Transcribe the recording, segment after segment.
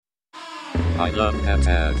I love that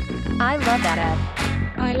ad. I love that ad.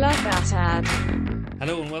 I love that ad.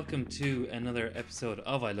 Hello and welcome to another episode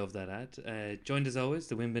of I Love That Ad. Joined as always,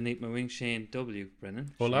 the wind beneath my wing, Shane W.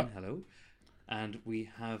 Brennan. Hola. Shane, hello. And we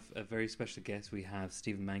have a very special guest. We have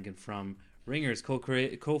Stephen Mangan from Ringers,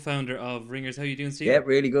 co-founder of Ringers. How are you doing, Stephen? Yeah,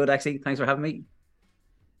 really good, actually. Thanks for having me.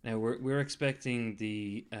 Now, we're expecting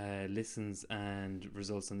the listens and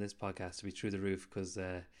results on this podcast to be through the roof because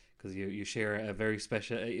you share a very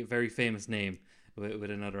special, a very famous name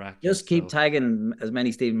with another actor. Just keep tagging as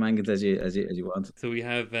many Stephen Mangans as you want. So we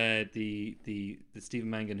have the Stephen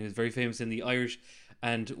Mangan, who's very famous in the Irish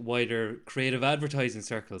and wider creative advertising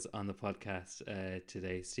circles on the podcast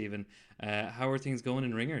today. Stephen, how are things going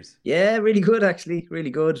in Ringers? Yeah, really good, actually.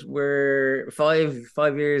 Really good. We're five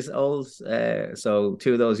years old. So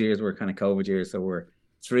 2 of those years were kind of COVID years. So we're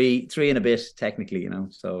three and a bit technically,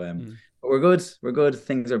 So but we're good. We're good.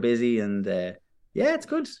 Things are busy and yeah, it's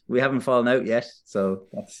good. We haven't fallen out yet. So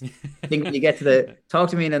that's I think when you get to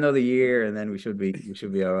talk to me in another year and then we should be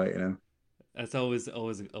all right, That's always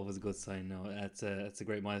a good sign. No, that's a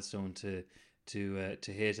great milestone to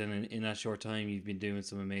hit, and in that short time you've been doing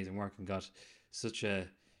some amazing work and got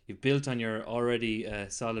you've built on your already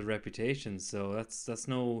solid reputation. So that's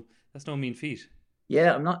no mean feat.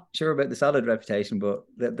 Yeah, I'm not sure about the solid reputation, but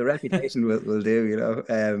the reputation will do.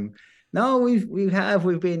 No, we've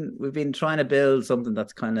been trying to build something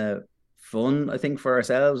that's kind of fun, I think, for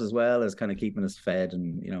ourselves as well as kind of keeping us fed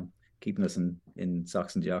and keeping us in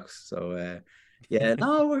socks and jocks. So yeah,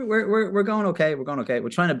 no, we're going okay. We're going okay. We're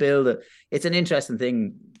trying to build it. It's an interesting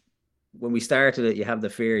thing. When we started it, you have the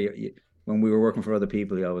fear. When we were working for other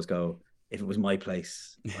people, you always go, if it was my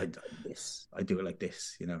place, I'd do it like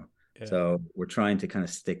this, Yeah. So we're trying to kind of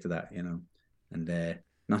stick to that, and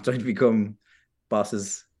not trying to become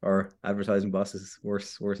bosses or advertising bosses.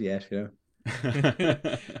 Worse yet, I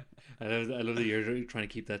love that you're trying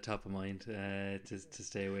to keep that top of mind to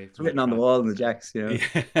stay away from it's written on the wall in the jacks,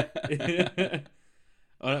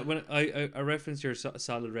 When I referenced your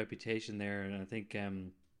solid reputation there, and I think I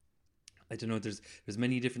don't know, there's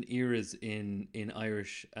many different eras in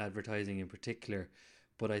Irish advertising in particular,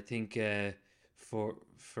 but I think for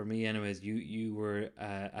me anyways, you were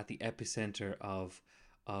at the epicenter of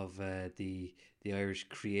the Irish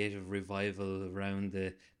creative revival around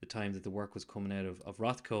the time that the work was coming out of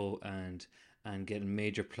Rothko and getting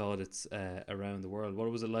major plaudits around the world. What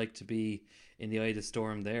was it like to be in the eye of the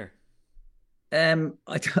storm there?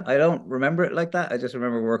 I don't remember it like that. I just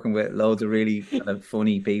remember working with loads of really kind of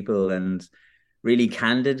funny people and really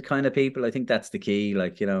candid kind of people. I think that's the key.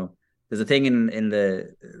 There's a thing in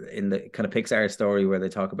the kind of Pixar story where they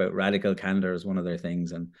talk about radical candor as one of their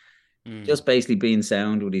things, and just basically being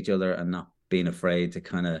sound with each other and not being afraid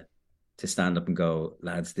to stand up and go,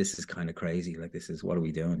 lads, this is kind of crazy. Like, this is, what are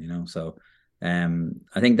we doing? So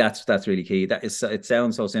I think that's really key. It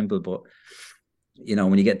sounds so simple, but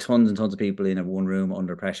when you get tons and tons of people in one room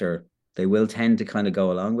under pressure, they will tend to kind of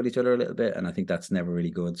go along with each other a little bit, and I think that's never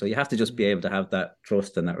really good. So you have to just be able to have that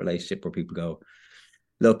trust and that relationship where people go,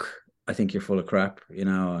 look, I think you're full of crap,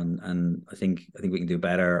 and I think we can do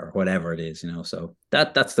better, or whatever it is, So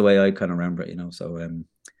that's the way I kind of remember it, So I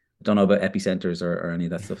don't know about epicenters or any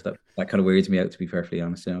of that stuff. That kind of weirds me out, to be perfectly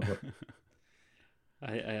honest, But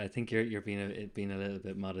I think you're being a little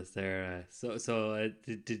bit modest there.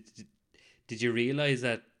 Did you realize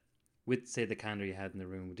that with, say, the candor you had in the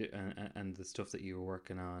room and the stuff that you were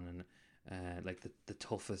working on, and like the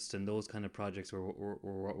toughest and those kind of projects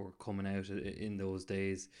were coming out in those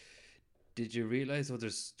days, did you realize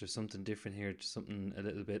there's something different here, something a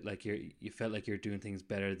little bit like you felt like you're doing things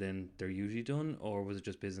better than they're usually done, or was it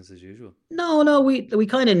just business as usual? No, we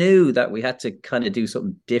kind of knew that we had to kind of do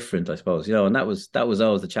something different, I suppose, and that was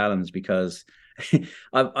always the challenge, because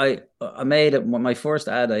I made it. My first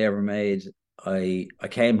ad I ever made, I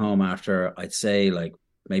came home after, I'd say, like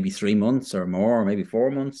maybe 3 months or more, or maybe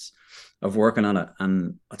 4 months of working on it,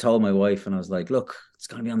 and I told my wife, and I was like, look, it's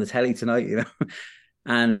going to be on the telly tonight,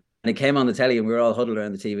 and it came on the telly, and we were all huddled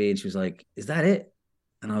around the TV, and she was like, is that it?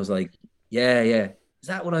 And I was like, yeah. Is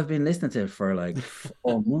that what I've been listening to for like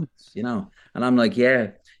 4 months, And I'm like,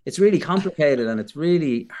 yeah, it's really complicated and it's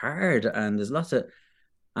really hard, and there's lots of,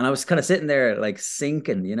 and I was kind of sitting there like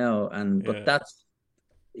sinking, but that's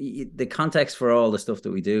the context for all the stuff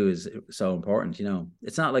that we do is so important,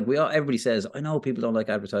 It's not like everybody says, I know people don't like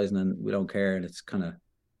advertising and we don't care, and it's kind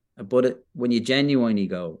of, but when you genuinely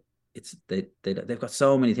go, they've got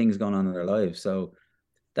so many things going on in their lives, so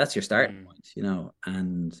that's your starting point,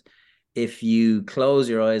 and if you close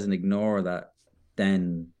your eyes and ignore that,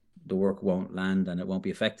 then the work won't land and it won't be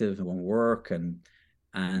effective, it won't work, and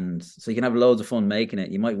And so you can have loads of fun making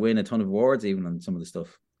it. You might win a ton of awards even on some of the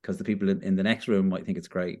stuff, because the people in the next room might think it's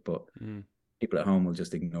great, but people at home will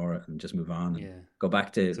just ignore it and just move on and go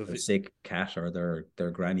back to a sick cat or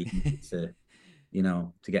their granny to, you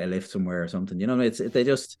know, to get a lift somewhere or something. You know, that's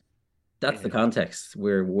the context.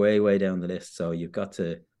 We're way down the list, so you've got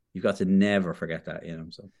to never forget that, you know.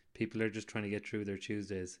 So people are just trying to get through their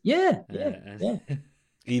Tuesdays. Yeah.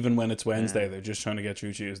 Even when it's Wednesday, they're just trying to get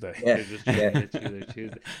through Tuesday. They're just trying to get through their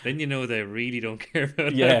Tuesday. Then you know they really don't care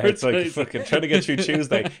about it's like fucking trying to get through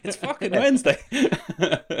Tuesday. It's fucking Wednesday.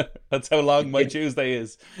 That's how long my Tuesday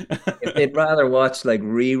is. If they'd rather watch like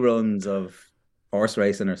reruns of horse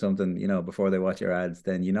racing or something, you know, before they watch your ads,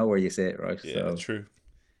 then you know where you sit, right? Yeah, so. True.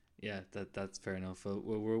 Yeah, that's fair enough.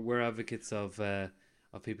 We're advocates of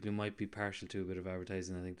people who might be partial to a bit of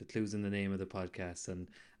advertising. I think the clue's in the name of the podcast, and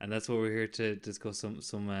that's what we're here to discuss.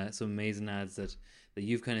 Some amazing ads that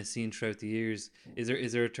you've kind of seen throughout the years. Is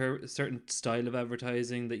there a certain style of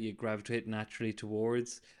advertising that you gravitate naturally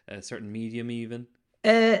towards, a certain medium even?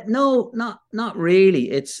 No, not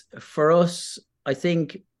really. It's for us, I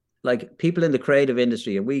think, like people in the creative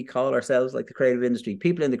industry, and we call ourselves like the creative industry.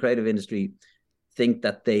 People in the creative industry think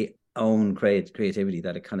that they own creativity,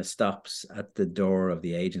 that it kind of stops at the door of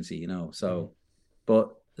the agency, you know. So,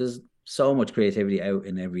 but there's so much creativity out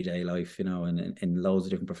in everyday life, you know, and in loads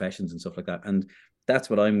of different professions and stuff like that. And that's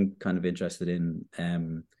what I'm kind of interested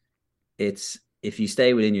in. It's if you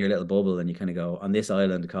stay within your little bubble and you kind of go on this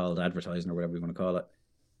island called advertising or whatever you want to call it,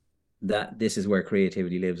 that this is where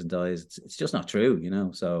creativity lives and dies. It's just not true, you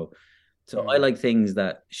know. So I like things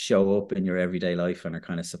that show up in your everyday life and are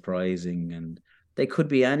kind of surprising, and they could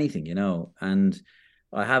be anything, you know. And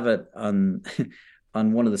I have it on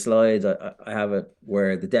on one of the slides. I have it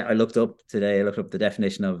where I looked up the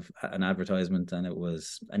definition of an advertisement, and it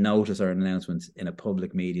was a notice or an announcement in a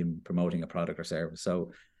public medium promoting a product or service.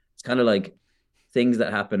 So it's kind of like things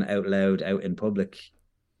that happen out loud, out in public,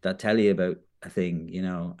 that tell you about a thing, you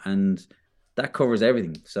know, and that covers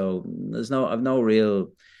everything. So I've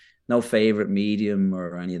no favorite medium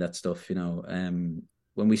or any of that stuff, you know.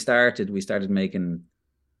 When we started making,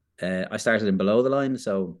 I started in below the line.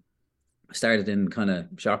 So I started in kind of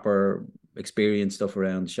shopper experience stuff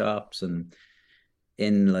around shops and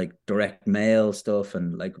in like direct mail stuff.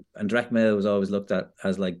 And direct mail was always looked at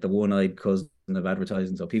as like the one-eyed cousin of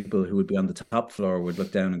advertising. So people who would be on the top floor would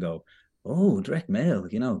look down and go, oh, direct mail,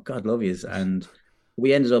 you know, God love yous. And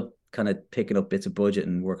we ended up kind of picking up bits of budget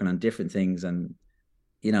and working on different things. And,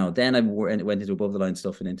 you know, then I went into above the line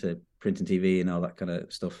stuff and into print and TV and all that kind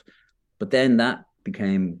of stuff. But then that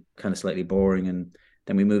became kind of slightly boring. And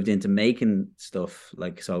then we moved into making stuff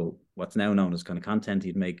like, so what's now known as kind of content.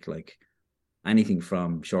 You'd make like anything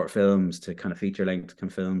from short films to kind of feature length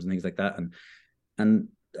kind of films and things like that. And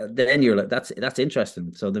then you're like, that's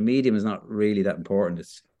interesting. So the medium is not really that important.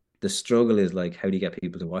 It's the struggle is like, how do you get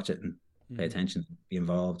people to watch it and pay attention, be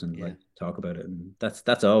involved and like talk about it? And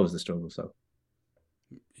that's always the struggle. So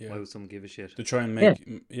why would someone give a shit? To try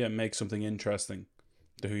and make something interesting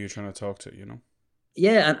to who you're trying to talk to, you know?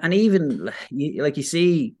 Yeah, and even like you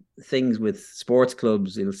see things with sports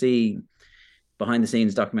clubs, you'll see behind the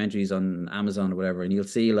scenes documentaries on Amazon or whatever, and you'll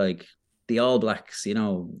see like the All Blacks, you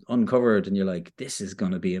know, uncovered, and you're like, this is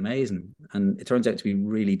going to be amazing. And it turns out to be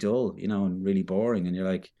really dull, you know, and really boring. And you're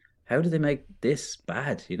like, how do they make this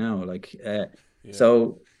bad? You know, like,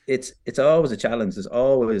 so it's always a challenge. There's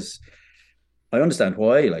always, I understand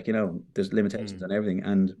why, like, you know, there's limitations on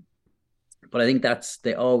everything. But I think that's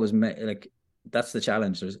the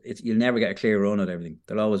challenge. You'll never get a clear run at everything.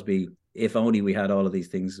 There'll always be, if only we had all of these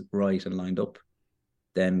things right and lined up,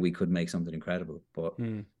 then we could make something incredible.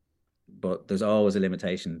 But there's always a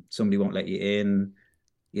limitation. Somebody won't let you in,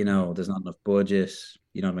 you know, there's not enough budget,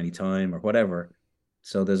 you don't have any time or whatever.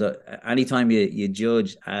 So there's anytime you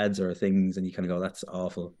judge ads or things and you kind of go, that's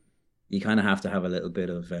awful, you kind of have to have a little bit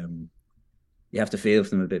of, you have to feel for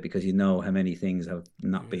them a bit, because you know how many things have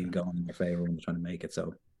not been going in your favor when you're trying to make it.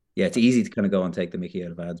 So yeah, it's easy to kind of go and take the mickey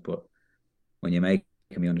out of ads, but when you make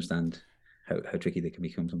them, you understand how tricky they can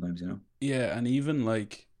become sometimes, you know? Yeah, and even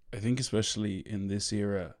like, I think especially in this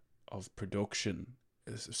era of production,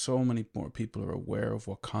 so many more people are aware of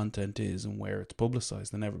what content is and where it's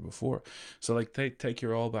publicized than ever before. So like take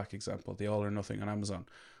your All Black example, the All or Nothing on Amazon.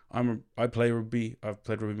 I play rugby. I've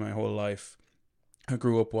played rugby my whole life. I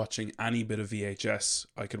grew up watching any bit of VHS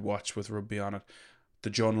I could watch with rugby on it. The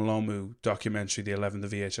John Lomu documentary, The 11th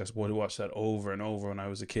of VHS, would watch that over and over when I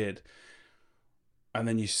was a kid. And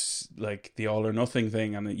then you like the All or Nothing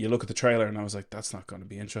thing, and you look at the trailer, and I was like, that's not going to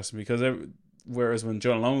be interesting, because whereas when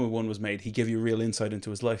John Lomu one was made, he gave you real insight into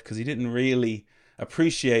his life, because he didn't really,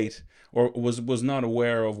 appreciate or was not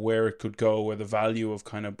aware of where it could go or the value of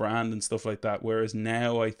kind of brand and stuff like that. Whereas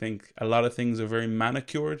now I think a lot of things are very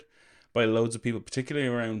manicured by loads of people, particularly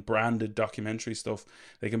around branded documentary stuff.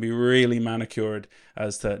 They can be really manicured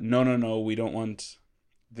as to no, we don't want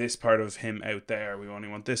this part of him out there. We only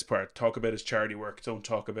want this part. Talk about his charity work. Don't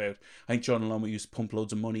talk about. I think John Loma used to pump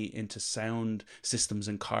loads of money into sound systems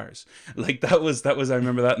in cars. Like that was. I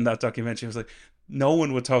remember that in that documentary. I was like, no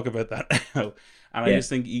one would talk about that now. And I just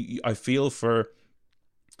think I feel for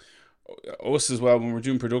us as well when we're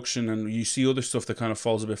doing production and you see other stuff that kind of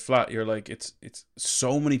falls a bit flat. You're like, it's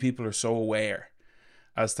so many people are so aware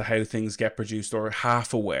as to how things get produced or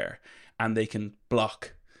half aware, and they can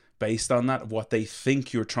block based on that what they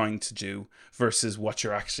think you're trying to do versus what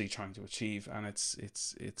you're actually trying to achieve. And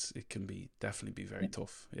it can be definitely be very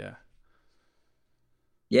tough.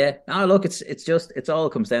 Yeah. Oh, look, it's all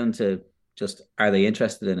comes down to just, are they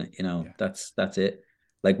interested in it? That's it.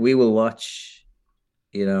 Like we will watch,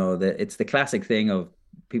 it's the classic thing of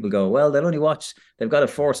people go, well, they've got a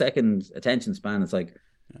 4-second attention span. It's like,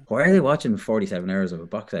 why are they watching 47 hours of a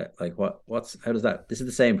box set? Like how does that, this is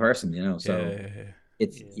the same person, so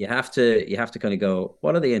you have to kind of go,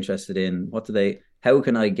 what are they interested in? How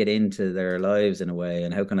can I get into their lives in a way?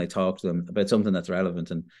 And how can I talk to them about something that's relevant?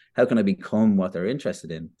 And how can I become what they're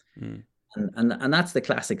interested in? And that's the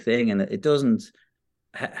classic thing. And it doesn't,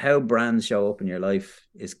 how brands show up in your life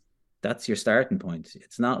that's your starting point.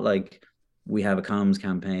 It's not like we have a comms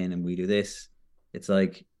campaign and we do this. It's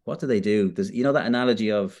like, what do they do? There's, that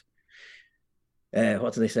analogy of,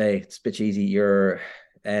 what do they say? It's a bit cheesy. Your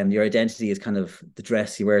identity is kind of the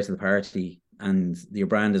dress you wear to the party, and your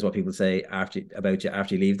brand is what people say about you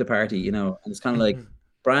after you leave the party, and it's kind of like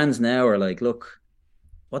brands now are like, look,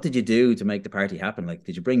 what did you do to make the party happen? Like,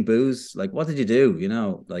 did you bring booze? Like, what did you do?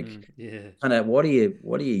 Kind of, why are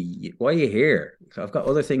you here? I've got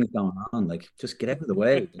other things going on. Like, just get out of the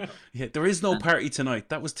way. Yeah, there is no party tonight.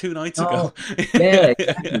 That was 2 nights ago. Yeah,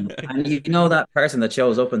 exactly. And that person that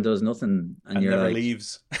shows up and does nothing and you're never like,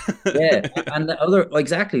 leaves. Yeah. And the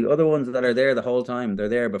other ones that are there the whole time, they're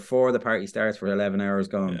there before the party starts for 11 hours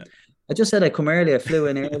going, I just said I'd come early, I flew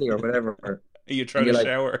in early or whatever. You trying to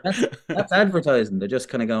shower. That's advertising. They're just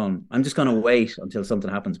kind of going, I'm just going to wait until something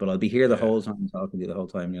happens, but I'll be here the whole time, talking to you the whole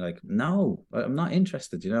time. And you're like, no, I'm not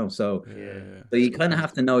interested, So you kind of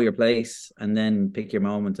have to know your place and then pick your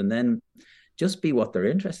moment and then just be what they're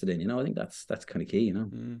interested in. I think that's kind of key,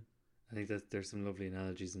 I think that there's some lovely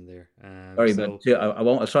analogies in there. Sorry, but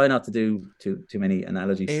I'll try not to do too many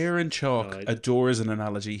analogies. Aaron Chalk adores an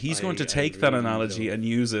analogy. He's going to take that analogy and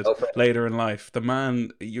use it later in life. The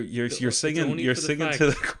man, you're singing to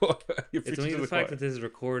the choir. It's only the fact that this is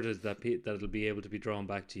recorded that it'll be able to be drawn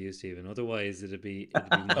back to you, Stephen. Otherwise, it'll be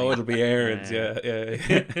it'll be Aaron's.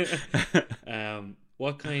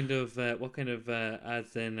 What kind of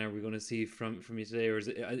ads then are we going to see from you today, or is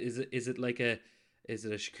it like a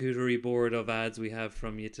charcuterie board of ads we have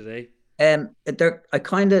from you today? I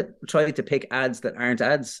kind of try to pick ads that aren't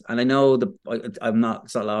ads, and I know it's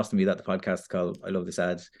not lost on me that the podcast is called I Love This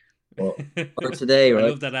Ad. But for today, right? I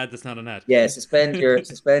love that ad. That's not an ad. Yeah, suspend your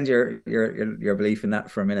belief in that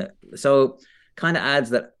for a minute. So, kind of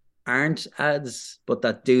ads that aren't ads, but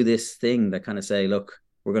that do this thing that kind of say, "Look,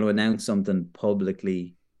 we're going to announce something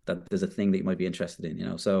publicly that there's a thing that you might be interested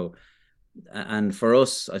in." So. And for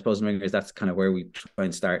us, I suppose in Ringers, that's kind of where we try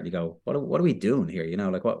and start and you go, what are we doing here?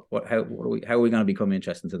 Like how are we going to become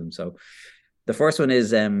interesting to them? So the first one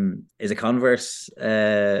is a Converse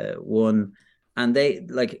one, and they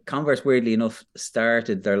like Converse, weirdly enough,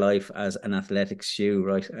 started their life as an athletics shoe,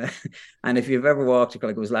 right? And if you've ever walked,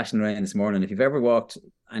 like it was lashing rain this morning, if you've ever walked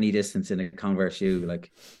any distance in a Converse shoe,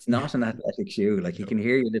 like it's not an athletic shoe. Like you can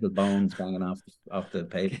hear your little bones banging off the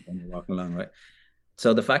pavement when you're walking along, right?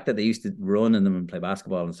 So the fact that they used to run in them and play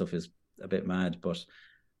basketball and stuff is a bit mad, but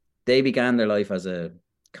they began their life as a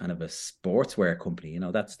kind of a sportswear company.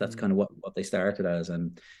 That's kind of what they started as,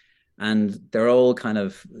 and they're all kind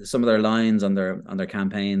of, some of their lines on their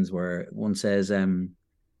campaigns where one says,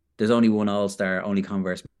 "There's only one all-star, only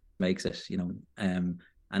Converse makes it," and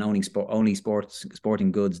only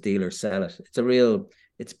sporting goods dealers sell it.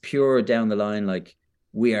 It's pure down the line, like,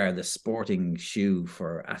 we are the sporting shoe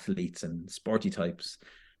for athletes and sporty types.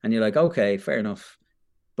 And you're like, okay, fair enough.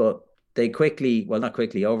 But they not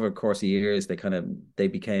quickly, over the course of years, they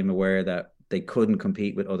became aware that they couldn't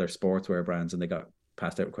compete with other sportswear brands, and they got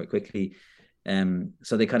passed out quite quickly.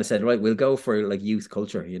 So they kind of said, right, we'll go for like youth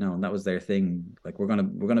culture, and that was their thing. Like, we're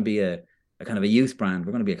gonna be a kind of a youth brand.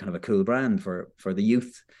 We're gonna be a kind of a cool brand for the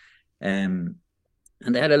youth. And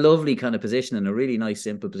they had a lovely kind of position, and a really nice,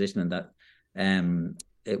 simple position in that.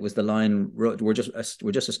 it was the line, we're just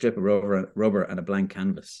a strip of rubber and a blank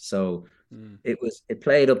canvas. So Mm. it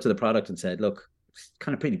played up to the product and said, look, it's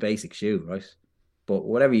kind of pretty basic shoe, right? But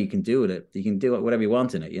whatever you can do with it, you can do it whatever you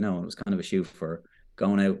want in it, you know. It was kind of a shoe for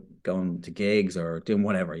going out, going to gigs or doing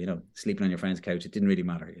whatever, you know, sleeping on your friend's couch. It didn't really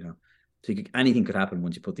matter, you know. So anything could happen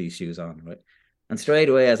once you put these shoes on, right? And straight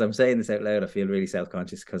away, as I'm saying this out loud, I feel really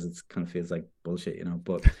self-conscious because it kind of feels like bullshit, you know.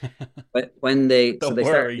 But when Don't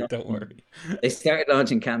worry, don't worry. they started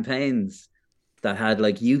launching campaigns that had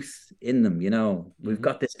like youth in them, you know. We've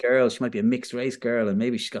got this girl, she might be a mixed race girl, and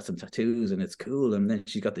maybe she's got some tattoos and it's cool. And then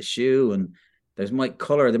she's got the shoe, and there's might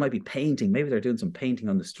color, there might be painting, maybe they're doing some painting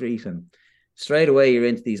on the street. And straight away you're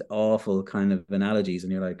into these awful kind of analogies,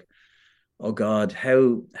 and you're like, oh God,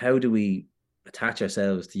 how do we attach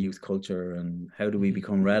ourselves to youth culture, and how do we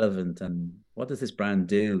become relevant, and what does this brand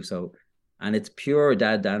do? So, and it's pure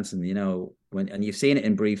dad dancing, you know, and you've seen it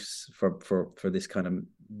in briefs for this kind of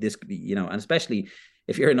this, you know, and especially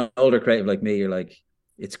if you're an older creative like me, you're like,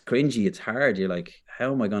 it's cringy, it's hard. You're like,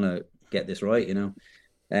 how am I gonna get this right, you know?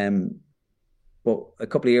 But a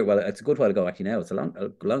couple of years, well, it's a good while ago actually. Now it's a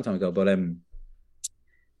long time ago, but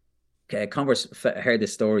Converse heard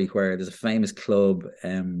this story where there's a famous club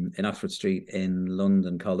in Oxford Street in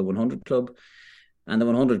London called the 100 Club, and the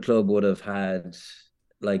 100 Club would have had,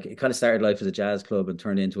 like, it kind of started life as a jazz club and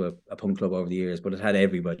turned into a punk club over the years, but it had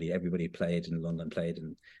everybody played in London, played,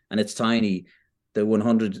 and it's tiny. The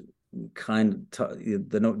 100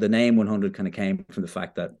 the name 100 kind of came from the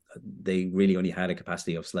fact that they really only had a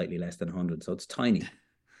capacity of slightly less than 100, so it's tiny.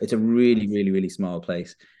 It's a really, really, really small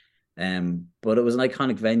place. But it was an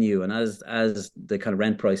iconic venue, and as the kind of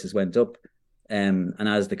rent prices went up, and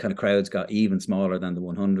as the kind of crowds got even smaller than the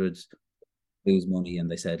 100s, lose money, and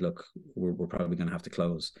they said, look, we're probably going to have to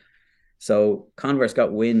close. So Converse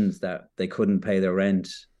got wind that they couldn't pay their rent,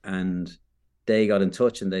 and they got in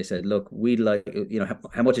touch and they said, look, we'd like, you know,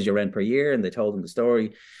 how much is your rent per year? And they told them the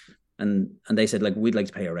story, and they said, like, we'd like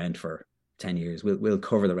to pay your rent for 10 years. We'll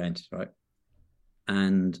cover the rent, right?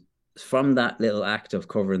 And from that little act of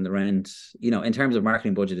covering the rent, you know, in terms of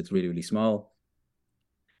marketing budget, it's really, really small.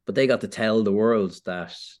 But they got to tell the world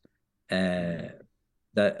that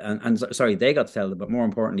sorry, they got to tell them, but more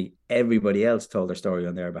importantly, everybody else told their story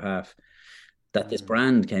on their behalf, that this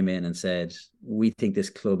brand came in and said, we think this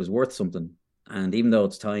club is worth something. And even though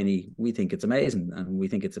it's tiny, we think it's amazing. And we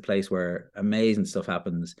think it's a place where amazing stuff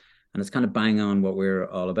happens. And it's kind of bang on what we're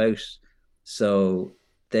all about. So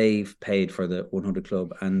they've paid for the 100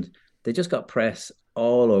 Club, and they just got press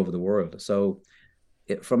all over the world. So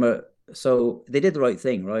they did the right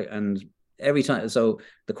thing, right? And every time, so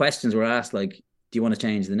the questions were asked, like, do you want to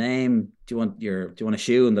change the name? Do you want a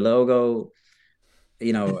shoe and the logo?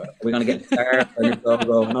 You know, are we going to get a star on your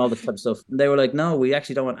logo and all this type of stuff? And they were like, no, we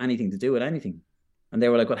actually don't want anything to do with anything. And they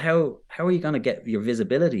were like, well, how are you going to get your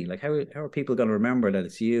visibility? Like, how are people going to remember that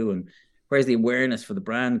it's you? And where's the awareness for the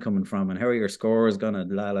brand coming from? And how are your scores going to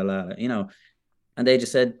la, la, la, you know? And they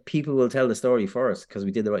just said, people will tell the story for us because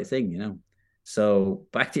we did the right thing, you know? So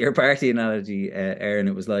back to your party analogy, Aaron,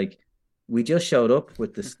 it was like, we just showed up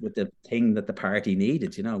with the thing that the party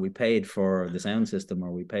needed, you know? We paid for the sound system, or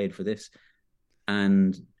we paid for this.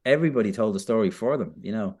 And everybody told the story for them,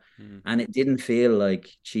 you know, and it didn't feel like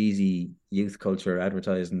cheesy youth culture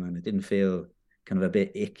advertising, and it didn't feel kind of a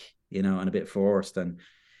bit ick, you know, and a bit forced. And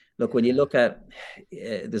look, when you look at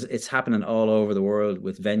it's happening all over the world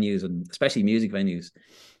with venues, and especially music venues.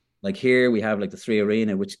 Like here we have like the 3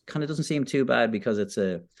 Arena, which kind of doesn't seem too bad because it's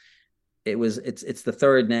the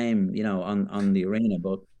third name, you know, on the arena,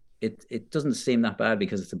 but it doesn't seem that bad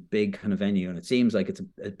because it's a big kind of venue, and it seems like it's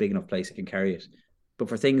a big enough place that can carry it. But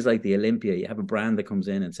for things like the Olympia, you have a brand that comes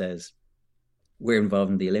in and says, we're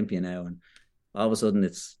involved in the Olympia now, and all of a sudden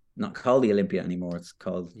it's not called the Olympia anymore, it's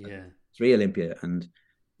called 3 Olympia. And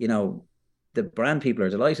you know, the brand people are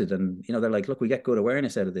delighted, and you know, they're like, look, we get good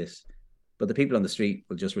awareness out of this. But the people on the street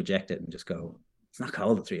will just reject it and just go, it's not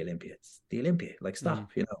called the 3 Olympia, it's the Olympia, like,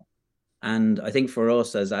 stop, you know. And I think for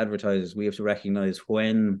us as advertisers, we have to recognize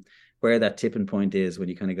where that tipping point is, when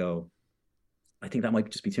you kind of go, I think that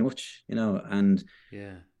might just be too much, you know. And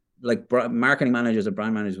like marketing managers or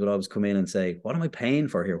brand managers would always come in and say, what am I paying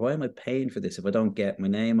for here? Why am I paying for this if I don't get my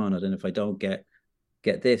name on it, and if I don't get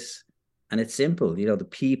this? And it's simple, you know, the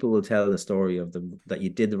people will tell the story of that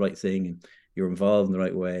you did the right thing, and you're involved in the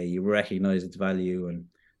right way, you recognize its value. And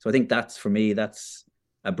so I think that's, for me, that's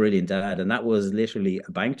a brilliant ad. And that was literally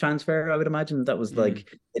a bank transfer, I would imagine. That was like,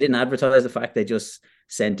 they didn't advertise the fact, they just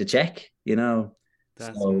sent a check, you know.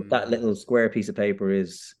 So that little square piece of paper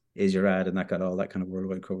is your ad, and that got all that kind of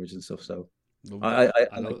worldwide coverage and stuff. So I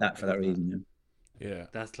like that for that reason. Yeah.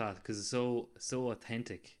 That's class because it's so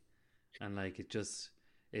authentic, and like it's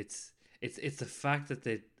the fact that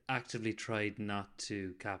they actively tried not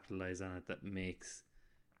to capitalize on it that makes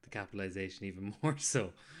the capitalization even more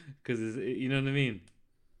so, because you know what I mean.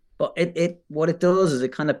 But it what it does is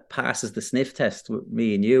it kind of passes the sniff test with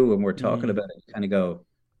me and you when we're talking Mm, about it. You kind of go,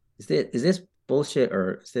 is this bullshit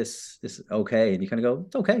or is this okay? And you kind of go,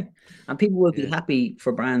 it's okay. And people will be Yeah, happy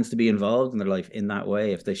for brands to be involved in their life in that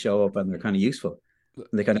way if they show up and they're kind of useful.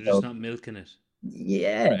 And they kind they're of just go, not milking it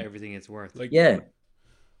yeah, for everything it's worth. like yeah,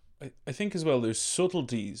 I think as well there's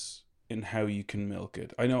subtleties in how you can milk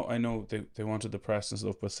it. I know they wanted the press and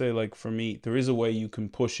stuff, but say like for me, there is a way you can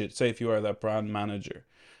push it. Say if you are that brand manager,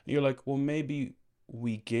 you're like, well maybe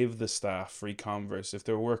we give the staff free Converse if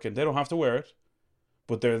they're working. They don't have to wear it,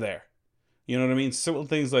 but they're there. You know what I mean? Simple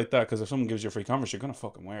things like that. Because if someone gives you a free Converse, you're gonna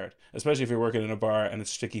fucking wear it. Especially if you're working in a bar and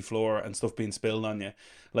it's sticky floor and stuff being spilled on you.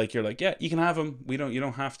 Like you're like, yeah, you can have them. You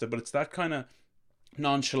don't have to. But it's that kind of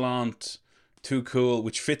nonchalant, too cool,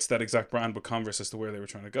 which fits that exact brand. But Converse as to where they were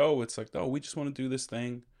trying to go. It's like, no, we just want to do this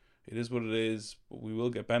thing. It is what it is. But we will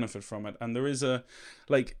get benefit from it. And there is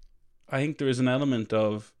like, I think there is an element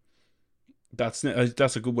of that's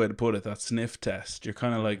a good way to put it. That sniff test. You're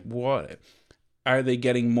kind of like, what are they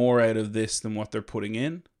getting more out of this than what they're putting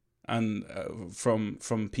in? And from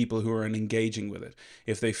people who are engaging with it,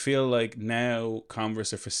 if they feel like now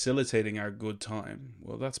Converse are facilitating our good time,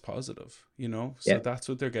 well, that's positive, you know. So yeah, that's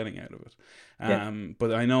what they're getting out of it. yeah,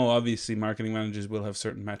 But I know obviously marketing managers will have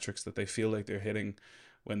certain metrics that they feel like they're hitting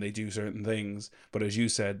when they do certain things. But as you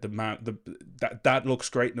said, that looks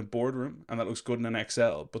great in a boardroom and that looks good in an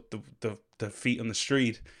Excel. But the feet on the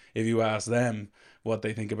street, if you ask them what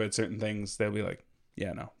they think about certain things, they'll be like,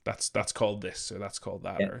 yeah, no, that's called this or that's called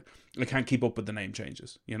that, yeah. or I can't keep up with the name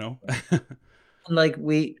changes, you know. And like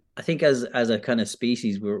I think as a kind of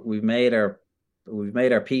species, we've made our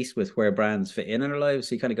peace with where brands fit in our lives.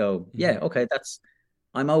 So you kind of go, Hmm. yeah, okay,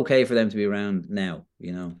 I'm okay for them to be around now,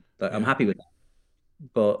 but I'm Yeah. happy with that.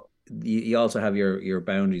 But you also have your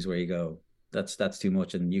boundaries where you go, that's too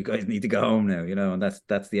much, and you guys need to go home now, and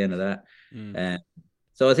that's the end of that. Mm. Uh,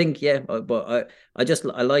 so I think, yeah, but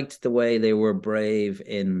I liked the way they were brave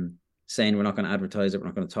in saying we're not going to advertise it, we're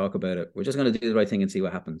not going to talk about it, we're just going to do the right thing and see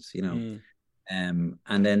what happens. Mm.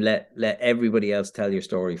 And then let everybody else tell your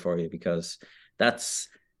story for you, because that's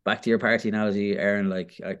back to your party analogy, Aaron.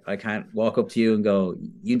 Like I can't walk up to you and go,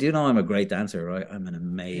 you do know I'm a great dancer, right? I'm an Yeah.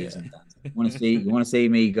 amazing dancer. You want to see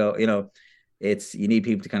me go, it's you need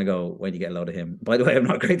people to kind of go when you get a load of him. By the way, I'm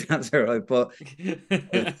not a great dancer, right? But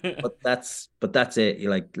that's it.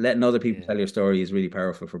 You like letting other people Yeah, tell your story is really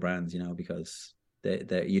powerful for brands, because they're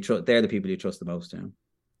the people you trust the most.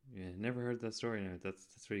 yeah. Never heard that story now. That's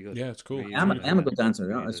really good. Yeah, it's cool. Really, It's I'm, really I'm a cool. good dancer.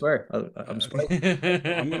 really I good. swear. I'm surprised.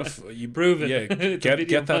 I'm gonna you Prove it. yeah, It's a get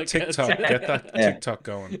video that podcast. TikTok, get that Yeah. TikTok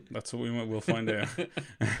going. That's what we'll find out.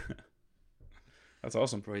 That's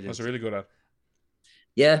awesome. That's Brilliant. really good at.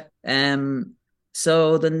 Yeah.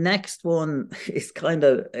 So the next one is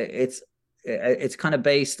it's kind of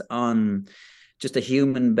based on just a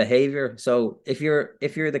human behavior. So if you're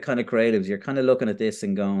the kind of creatives, you're kind of looking at this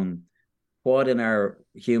and going, what in our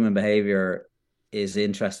human behavior is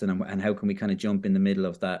interesting, and how can we kind of jump in the middle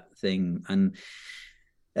of that thing? And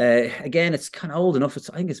again, it's kind of old enough.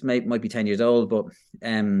 I think might be 10 years old, but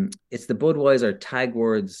it's the Budweiser Tag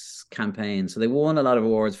Words campaign. So they won a lot of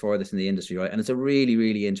awards for this in the industry, right? And it's a really,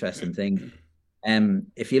 really interesting thing.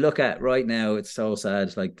 If you look at right now, it's so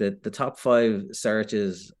sad. Like the top 5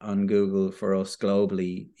 searches on Google for us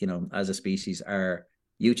globally, as a species, are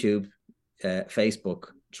YouTube, Facebook,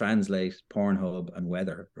 Translate, Pornhub, and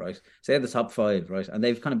weather, right? So they're the top 5, right? And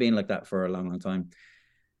they've kind of been like that for a long, long time.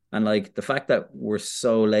 And like the fact that we're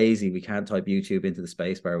so lazy, we can't type YouTube into the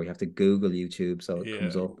space bar. We have to Google YouTube so it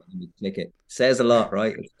comes Yeah. up and we click it. Says a lot,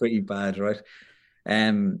 right? It's pretty bad, right?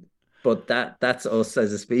 Um, but that's us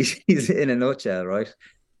as a species in a nutshell, right?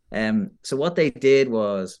 So what they did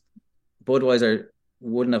was Budweiser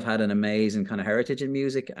wouldn't have had an amazing kind of heritage in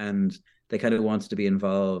music, and they kind of wanted to be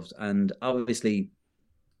involved. And obviously,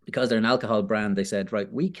 because they're an alcohol brand, they said,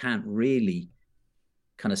 right, we can't really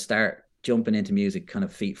kind of start jumping into music kind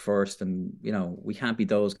of feet first, and we can't be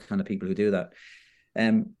those kind of people who do that.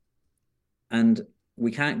 And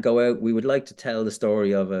we can't go out. We would like to tell the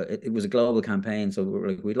story of it was a global campaign, so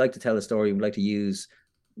we'd like to tell the story. We'd like to use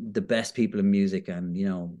the best people in music, and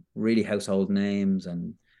really household names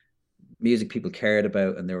and music people cared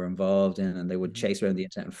about and they were involved in, and they would chase around the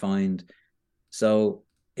internet and find. So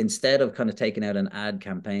instead of kind of taking out an ad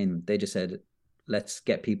campaign, they just said, let's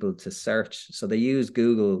get people to search. So they use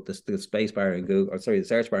Google, the space bar in Google, or sorry, the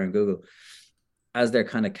search bar in Google, as their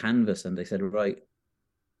kind of canvas. And they said, right,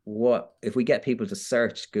 what if we get people to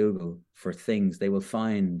search Google for things, they will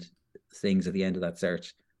find things at the end of that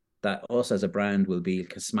search that us as a brand will be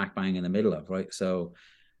smack bang in the middle of, right? So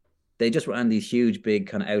they just ran these huge, big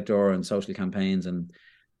kind of outdoor and social campaigns, and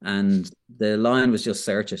the line was just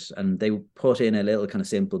search it, and they put in a little kind of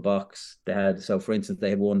simple box. They had, so for instance, they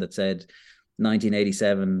had one that said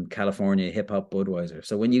 1987 California hip hop Budweiser.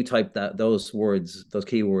 So when you type those words, those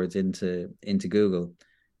keywords into Google,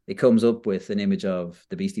 it comes up with an image of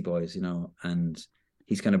the Beastie Boys, you know, and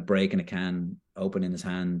he's kind of breaking a can open in his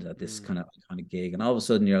hand at this kind of gig, and all of a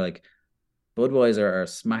sudden you're like, Budweiser are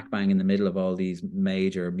smack bang in the middle of all these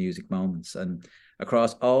major music moments, and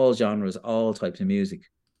across all genres, all types of music,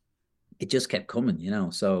 it just kept coming, you know.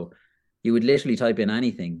 So you would literally type in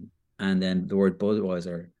anything and then the word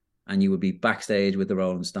Budweiser, and you would be backstage with the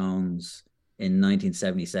Rolling Stones in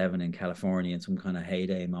 1977 in California in some kind of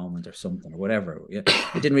heyday moment or something or whatever. It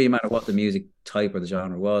didn't really matter what the music type or the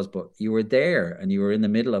genre was, but you were there and you were in the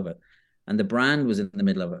middle of it. And the brand was in the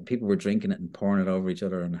middle of it. People were drinking it and pouring it over each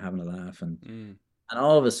other and having a laugh. And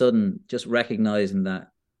all of a sudden, just recognizing that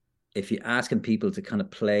if you're asking people to kind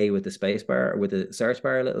of play with the space bar or with the search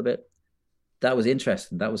bar a little bit, that was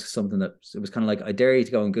interesting. That was something that it was kind of like, I dare you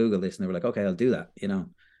to go and Google this. And they were like, okay, I'll do that, you know.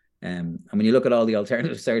 And when you look at all the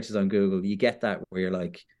alternative searches on Google, you get that where you're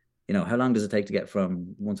like, you know, how long does it take to get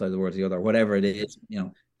from one side of the world to the other, or whatever it is, you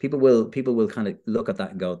know, people will kind of look at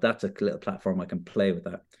that and go, that's a little platform, I can play with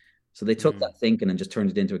that. So they took that thinking and just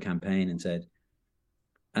turned it into a campaign and said,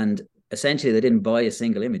 and essentially they didn't buy a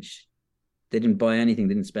single image. They didn't buy anything.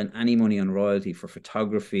 They didn't spend any money on royalty for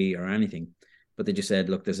photography or anything, but they just said,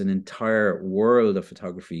 look, there's an entire world of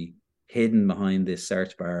photography hidden behind this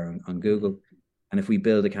search bar on Google. And if we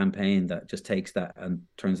build a campaign that just takes that and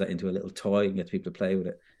turns that into a little toy and gets people to play with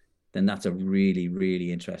it, then that's a really,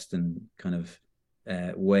 really interesting kind of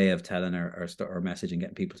way of telling our message and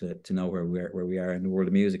getting people to know where we are in the world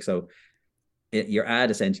of music. So your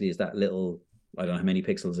ad essentially is that little, I don't know how many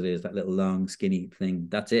pixels it is, that little long skinny thing.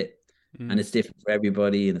 That's it. And it's different for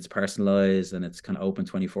everybody, and it's personalized, and it's kind of open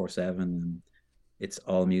 24/7, and it's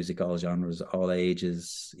all music, all genres, all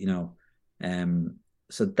ages, you know.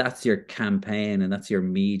 So that's your campaign, and that's your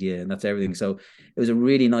media, and that's everything. So it was a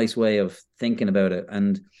really nice way of thinking about it.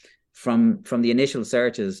 And from the initial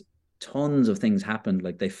searches, tons of things happened.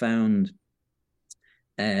 Like they found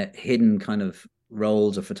hidden kind of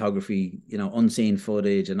rolls of photography, you know, unseen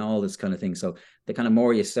footage and all this kind of thing. So the kind of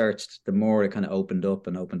more you searched, the more it kind of opened up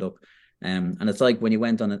and opened up. And it's like when you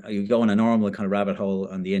went on you go on a normal kind of rabbit hole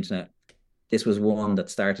on the internet. This was one that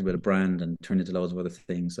started with a brand and turned into loads of other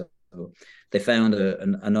things. So they found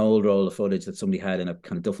an old roll of footage that somebody had in a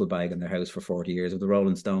kind of duffel bag in their house for 40 years of the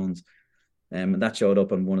Rolling Stones. And that showed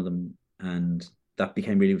up on one of them, and that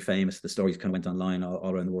became really famous. The stories kind of went online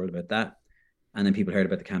all around the world about that. And then people heard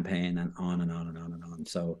about the campaign, and on and on and on and on.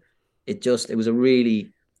 So it was a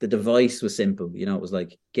really, the device was simple. You know, it was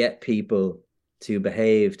like, get people to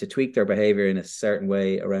tweak their behavior in a certain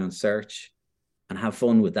way around search and have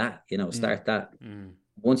fun with that, you know, start that.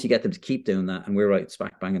 Once you get them to keep doing that, and we're right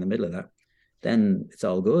smack bang in the middle of that, then it's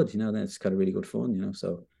all good, you know, then it's kind of really good fun, you know.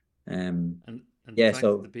 So and yeah, the fact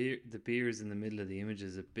so that the beer is in the middle of the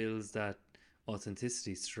images, it builds that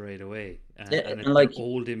authenticity straight away. yeah, And and they're like,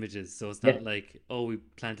 old images, so it's yeah, not like, oh, we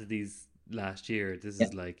planted these last year. This yeah.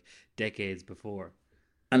 is like decades before.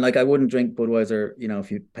 And like, I wouldn't drink Budweiser, you know,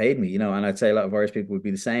 if you paid me, you know, and I'd say a lot of Irish people would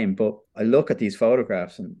be the same. But I look at these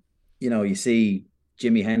photographs and, you know, you see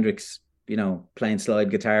Jimi Hendrix, you know, playing slide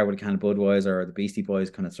guitar with a can of Budweiser, or the Beastie Boys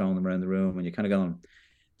kind of throwing them around the room, and you're kind of going,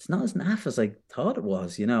 it's not as naff as I thought it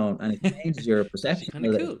was, you know, and it changes your It's actually perception kind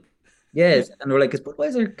of of it. cool. Yes. And we're like, is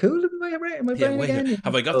Budweiser cool in my Yeah, brain wait, again? You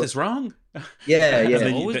have know? I got So, this wrong? yeah, It's And yeah.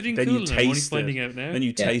 then always been then cool, you and I'm only taste it. finding out now. Then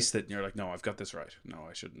you Yeah. taste it, and you're like, no, I've got this right. No,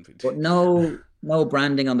 I shouldn't be. But no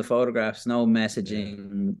branding on the photographs, no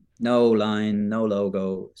messaging, no line, no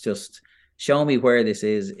logo. It's just show me where this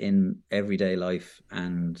is in everyday life.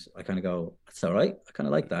 And I kind of go, that's all right. I kind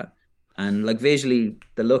of like that. And like visually,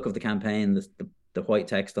 the look of the campaign, the white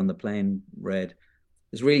text on the plain red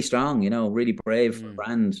is really strong, you know, really brave for a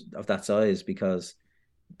brand of that size, because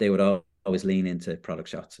they would always lean into product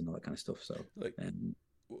shots and all that kind of stuff. So, Like, yeah,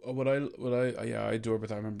 I adore,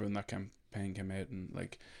 but I remember when that campaign came out, and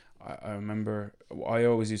like, I remember I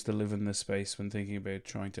always used to live in this space when thinking about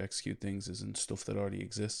trying to execute things as in stuff that already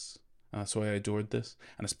exists. And that's why I adored this,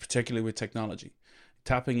 and it's particularly with technology,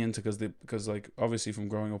 tapping into, because like obviously from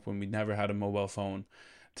growing up when we never had a mobile phone,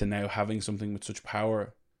 to now having something with such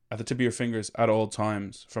power at the tip of your fingers at all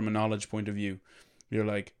times from a knowledge point of view, you're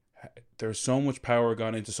like, there's so much power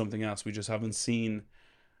gone into something else. We just haven't seen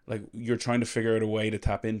like you're trying to figure out a way to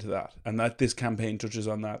tap into that, and that this campaign touches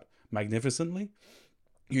on that magnificently.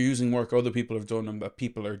 You're using work other people have done and that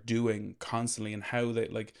people are doing constantly, and how they,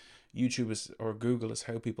 like, YouTube is, or Google is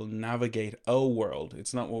how people navigate a world.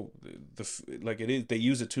 It's not what like it is. They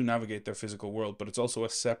use it to navigate their physical world, but it's also a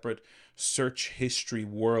separate search history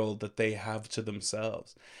world that they have to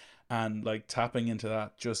themselves. And like tapping into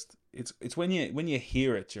that, just it's when you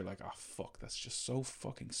hear it, you're like, oh fuck, that's just so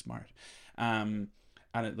fucking smart. And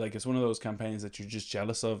it's one of those campaigns that you're just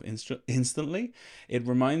jealous of instantly. It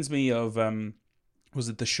reminds me of was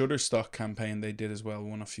it the Shutterstock campaign they did as well,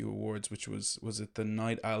 won a few awards, which was it the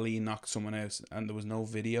night Ali knocked someone out and there was no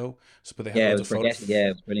video, so but they had loads of photos. Yeah,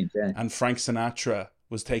 it was brilliant. Yeah. And Frank Sinatra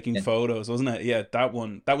was taking photos, wasn't it? Yeah, that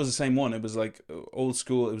one, that was the same one. It was like old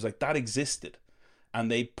school. It was like that existed, and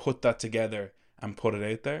they put that together and put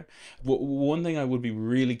it out there. One thing I would be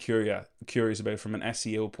really curious about from an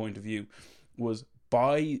SEO point of view was,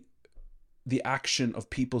 by the action of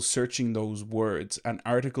people searching those words and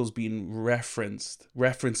articles being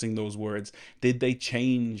referencing those words, did they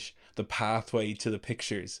change the pathway to the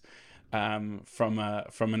pictures from an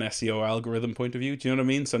SEO algorithm point of view? Do you know what I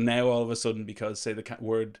mean? So now all of a sudden, because say the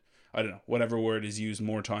word, I don't know, whatever word is used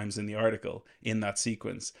more times in the article in that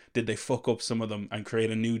sequence, did they fuck up some of them and create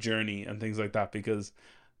a new journey and things like that? Because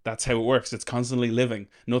that's how it works. It's constantly living.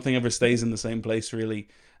 Nothing ever stays in the same place really.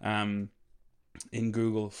 In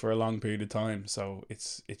Google for a long period of time, so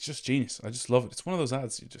it's just genius. I just love it. It's one of those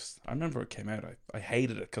ads I remember it came out, I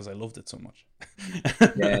hated it because I loved it so much.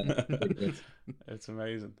 Yeah. It's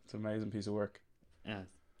amazing. It's an amazing piece of work. Yeah,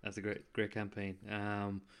 that's a great campaign.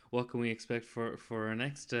 What can we expect for our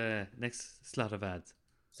next slot of ads?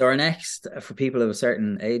 So our next, for people of a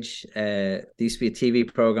certain age, there used to be a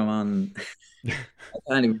TV program on, I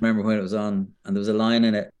can't even remember when it was on, and there was a line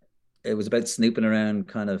in it. It was about snooping around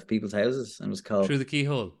kind of people's houses, and it was called Through the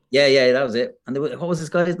Keyhole. Yeah, that was it. And what was this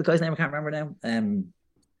guy's name? I can't remember now.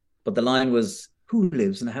 But the line was, "Who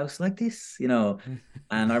lives in a house like this?" You know.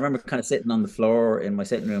 And I remember kind of sitting on the floor in my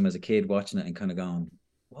sitting room as a kid watching it and kind of going,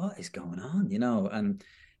 "What is going on?" You know. And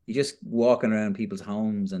you just walking around people's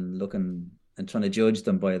homes and looking and trying to judge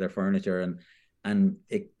them by their furniture, and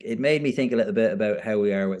it made me think a little bit about how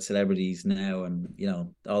we are with celebrities now, and you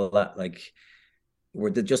know, all of that, like, we're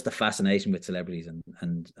just the fascination with celebrities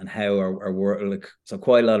and how our world, like, so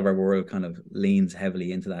quite a lot of our world kind of leans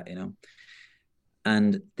heavily into that, you know.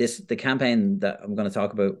 And the campaign that I'm going to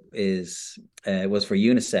talk about was for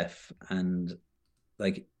UNICEF, and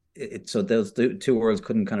like so those two worlds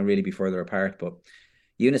couldn't kind of really be further apart. But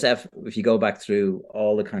UNICEF, if you go back through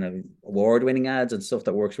all the kind of award-winning ads and stuff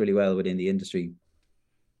that works really well within the industry,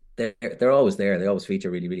 they're always there. They always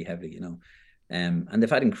feature really, really heavily, you know. And they've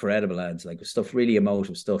had incredible ads, like stuff, really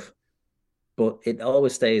emotive stuff, but it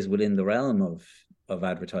always stays within the realm of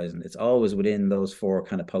advertising. It's always within those four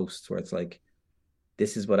kind of posts where it's like,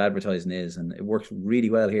 this is what advertising is, and it works really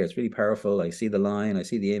well here. It's really powerful. I see the line, I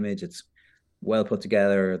see the image, it's well put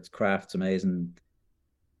together, it's craft's amazing,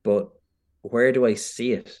 but where do I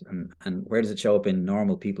see it, and where does it show up in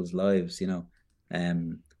normal people's lives, you know?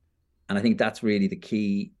 And I think that's really the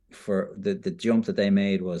key. For the jump that they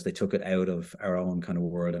made was they took it out of our own kind of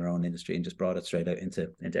world and our own industry and just brought it straight out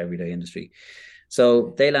into everyday industry.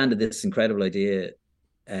 So they landed this incredible idea,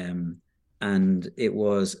 and it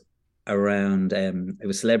was around it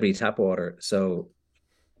was celebrity tap water. So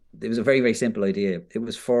it was a very, very simple idea. It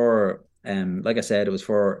was for like I said, it was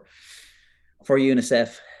for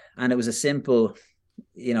UNICEF, and it was a simple,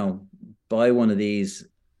 you know, buy one of these.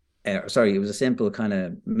 It was a simple kind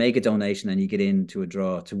of make a donation and you get into a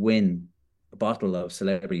draw to win a bottle of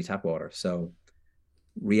celebrity tap water. So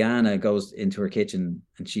Rihanna goes into her kitchen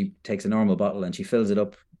and she takes a normal bottle and she fills it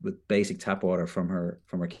up with basic tap water from her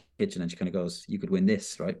kitchen, and she kind of goes, "You could win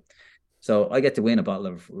this, right?" So I get to win a bottle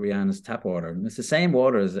of Rihanna's tap water, and it's the same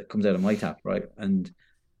water as it comes out of my tap, right?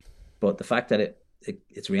 But the fact that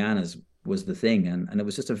it's Rihanna's was the thing, and it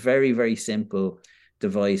was just a very, very simple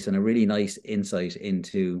device and a really nice insight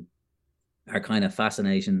into our kind of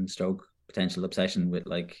fascination stroke potential obsession with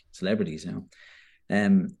like celebrities, you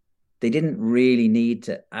know. They didn't really need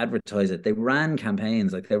to advertise it. They ran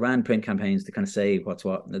campaigns, like they ran print campaigns to kind of say what's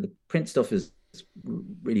what. Now, the print stuff is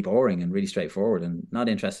really boring and really straightforward and not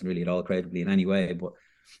interested really at all creatively in any way, but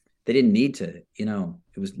they didn't need to, you know.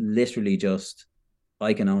 It was literally just,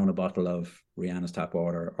 I can own a bottle of Rihanna's tap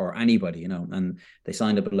water, or anybody, you know, and they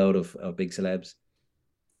signed up a load of big celebs.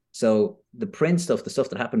 So the print stuff, the stuff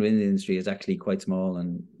that happened within the industry, is actually quite small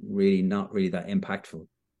and really not really that impactful.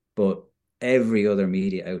 But every other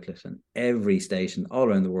media outlet and every station all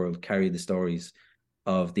around the world carried the stories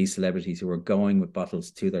of these celebrities who were going with bottles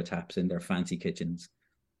to their taps in their fancy kitchens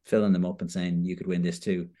filling them up and saying you could win this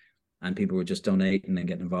too, and people were just donating and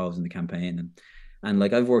getting involved in the campaign. And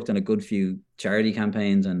like I've worked on a good few charity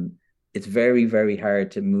campaigns, and it's very, very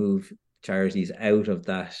hard to move charities out of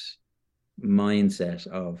that mindset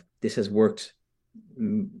of this has worked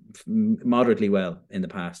moderately well in the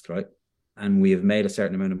past, right? And we have made a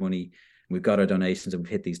certain amount of money, we've got our donations, and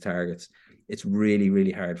we've hit these targets. It's really,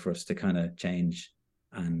 really hard for us to kind of change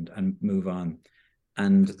and move on.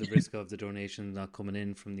 And because the risk of the donation not coming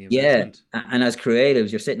in from the yeah, investment. and as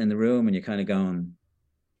creatives, you're sitting in the room and you're kind of going,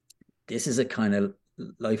 this is a kind of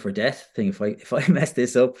life or death thing. If I mess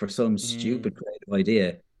this up for some stupid creative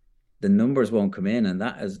idea, the numbers won't come in. And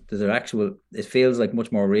that is, there's an actual, it feels like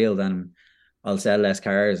much more real than I'll sell less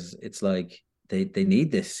cars. It's like they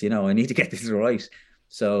need this, I need to get this right.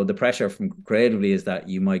 So the pressure from creatively is that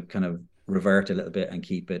you might kind of revert a little bit and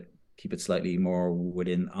keep it slightly more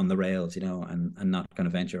within on the rails, and not kind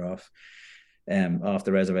of venture off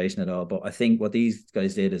the reservation at all. But I think what these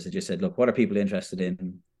guys did is they just said, look, what are people interested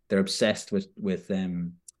in? They're obsessed with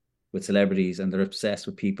celebrities, and they're obsessed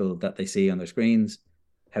with people that they see on their screens.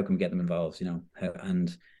 How can we get them involved?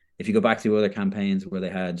 And if you go back to other campaigns where they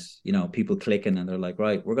had, people clicking and they're like,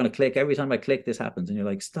 right, we're going to click. Every time I click, this happens. And you're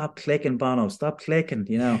like, stop clicking, Bono, stop clicking,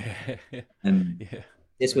 And Yeah.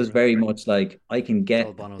 this was very much like, I can It's get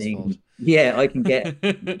all Bono's things. fault. Yeah, I can get,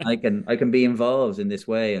 I can be involved in this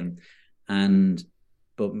way.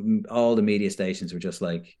 But all the media stations were just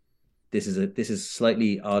like, this is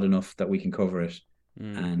slightly odd enough that we can cover it.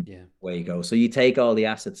 And Yeah. away you go. So you take all the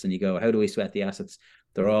assets and you go, how do we sweat the assets?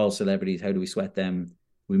 They're all celebrities. How do we sweat them?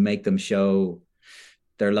 We make them show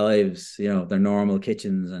their lives, their normal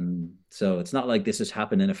kitchens. And so it's not like this just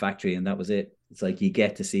happened in a factory and that was it. It's like you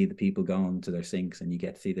get to see the people going to their sinks and you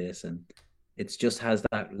get to see this. And it just has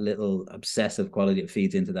that little obsessive quality that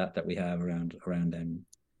feeds into that we have around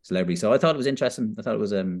celebrity. So I thought it was interesting. I thought it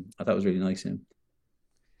was really nice.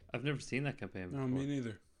 I've never seen that campaign before. No, me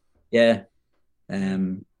neither. Yeah. So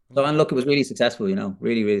and look, it was really successful,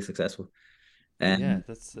 really, really successful. Yeah,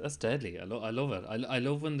 that's deadly. I love it. I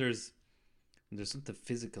love when there's something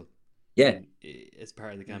physical. Yeah. As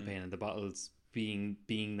part of the campaign, and the bottles being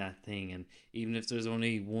that thing, and even if there's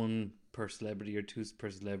only one per celebrity or two per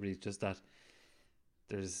celebrity, just that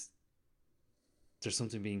there's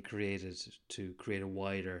something being created to create a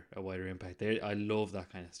wider impact. I love that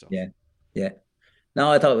kind of stuff. Yeah. No,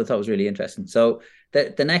 I thought it was really interesting. So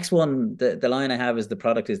the next one, the line I have is the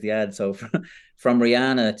product is the ad. So from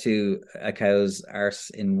Rihanna to a cow's arse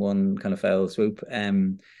in one kind of foul swoop.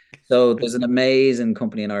 So there's an amazing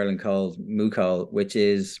company in Ireland called Moocall, which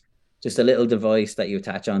is just a little device that you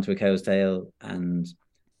attach onto a cow's tail. And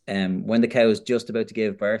when the cow is just about to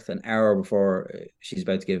give birth, an hour before she's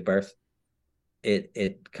about to give birth,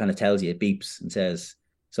 it kind of tells you, it beeps and says,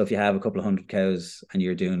 so if you have a couple of 100 cows and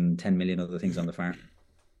you're doing 10 million other things on the farm,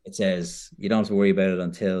 it says you don't have to worry about it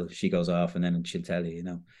until she goes off, and then she'll tell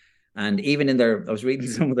you, And even in I was reading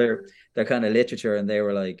some of their kind of literature, and they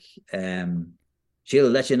were like, she'll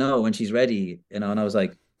let you know when she's ready, And I was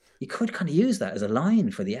like, you could kind of use that as a line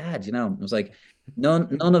for the ad, I was like,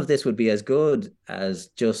 none of this would be as good as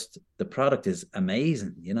just the product is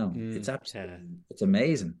amazing, It's absolutely, it's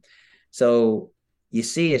amazing. So you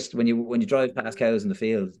see it when you drive past cows in the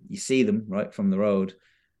field, you see them right from the road.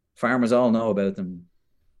 Farmers all know about them,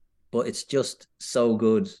 but it's just so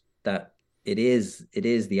good that it is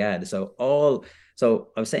the ad. So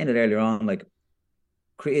I was saying it earlier on, like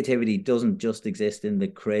creativity doesn't just exist in the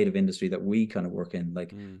creative industry that we kind of work in,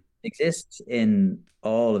 like it exists in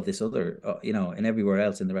all of this other, and everywhere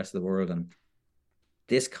else in the rest of the world. And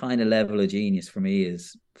this kind of level of genius for me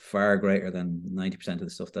is far greater than 90% of the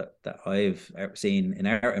stuff that I've ever seen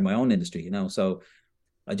in my own industry, So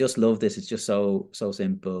I just love this. It's just so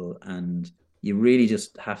simple, and you really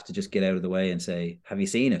just have to just get out of the way and say, have you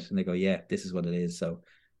seen it? And they go, yeah, this is what it is. So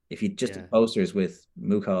if you just did posters with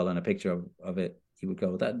Moocall and a picture of it, you would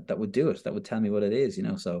go, that would do it. That would tell me what it is,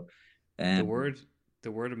 So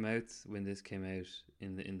the word of mouth when this came out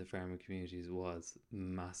in the farming communities was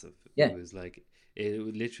massive. Yeah. It was like, it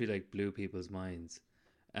would literally like blew people's minds.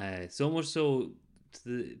 So much so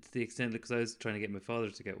to the extent, because I was trying to get my father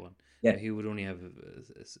to get one. Yeah. He would only have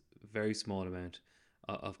a very small amount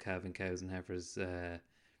of calving cows and heifers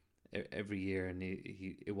every year, and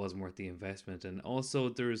it wasn't worth the investment. And also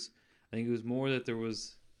I think it was more that there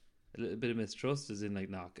was a little bit of mistrust, as in like,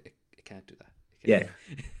 no, I can't do that. Yeah.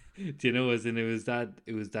 Do you know, as in it was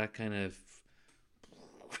that kind of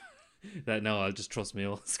that, no, I'll just trust my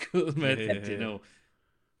old school method,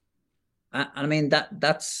 I mean,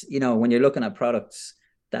 that's, when you're looking at products,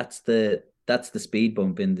 that's the speed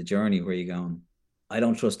bump in the journey where you're going, I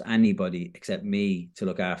don't trust anybody except me to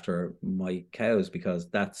look after my cows, because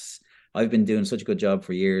I've been doing such a good job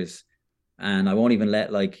for years, and I won't even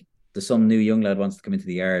let, like, there's some new young lad wants to come into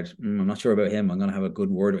the yard. I'm not sure about him. I'm going to have a good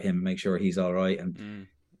word with him and make sure he's all right. And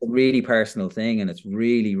a really personal thing, and it's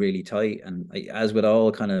really, really tight. And as with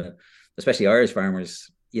all kind of, especially Irish farmers,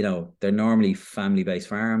 they're normally family-based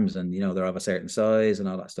farms, and they're of a certain size and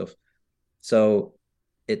all that stuff. So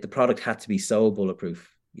the product had to be so bulletproof.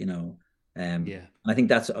 And I think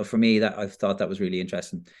that's, for me, that I've thought that was really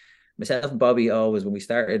interesting. Myself and Bobby always, when we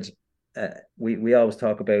started, we always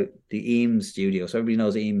talk about the Eames studio. So everybody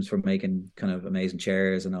knows Eames for making kind of amazing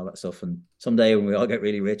chairs and all that stuff. And someday when we all get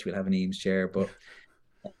really rich, we'll have an Eames chair. But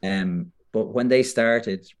when they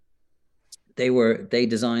started, they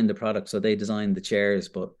designed the product. So they designed the chairs,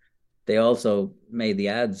 but they also made the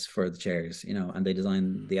ads for the chairs, and they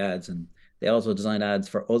designed the ads, and they also designed ads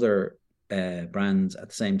for other brands at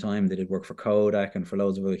the same time. They did work for Kodak and for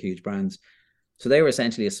loads of other huge brands. So they were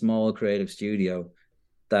essentially a small creative studio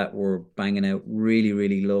that were banging out really,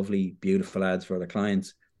 really lovely, beautiful ads for their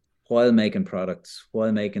clients while making products,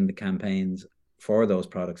 while making the campaigns for those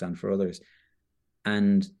products and for others.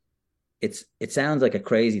 And it sounds like a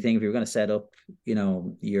crazy thing. If you're going to set up,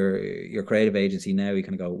 your creative agency now, you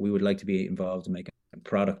kind of go, we would like to be involved in making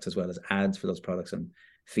products as well as ads for those products and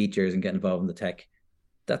features and get involved in the tech.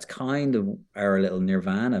 That's kind of our little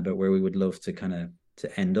nirvana, but where we would love to kind of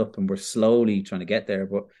to end up, and we're slowly trying to get there.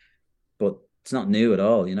 But it's not new at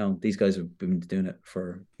all. These guys have been doing it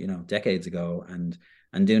for decades ago, and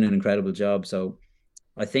doing an incredible job. So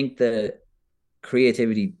I think the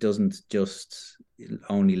creativity doesn't just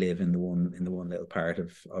only live in the one little part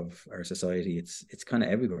of our society. It's kind of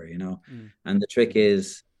everywhere, and the trick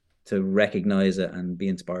is to recognize it and be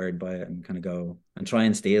inspired by it, and kind of go and try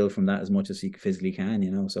and steal from that as much as you physically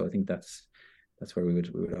can. So I think that's where we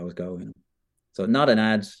would always go. So not an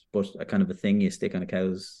ad, but a kind of a thing you stick on a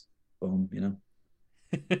cow's bum.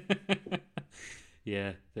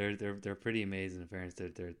 Yeah, they're pretty amazing. In fairness,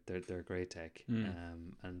 they're great tech.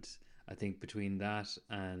 And I think between that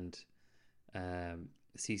and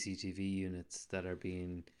CCTV units that are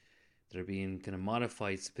being kind of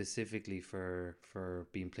modified specifically for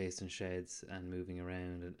being placed in sheds and moving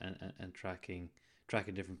around and tracking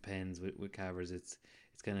different pens with calvers, it's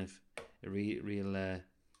kind of a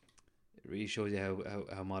it really shows you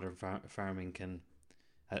how modern farming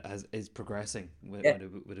is progressing with a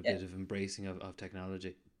bit of embracing of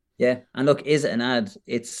technology. Yeah, and look, is it an ad?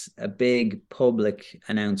 It's a big public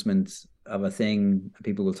announcement of a thing.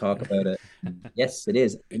 People will talk about it. Yes, it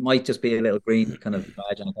is. It might just be a little green kind of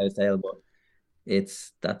badge on a cow's tail, but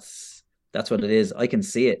that's what it is. I can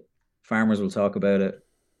see it. Farmers will talk about it.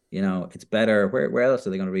 It's better. Where else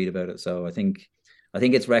are they going to read about it? So I think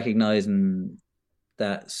it's recognizing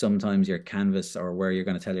that sometimes your canvas or where you're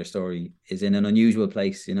going to tell your story is in an unusual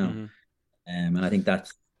place, and I think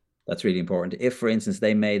that's really important. If, for instance,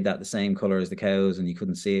 they made that the same color as the cows and you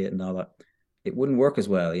couldn't see it and all that, it wouldn't work as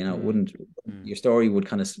well. It wouldn't. Your story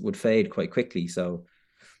would fade quite quickly. So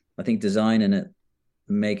I think designing it,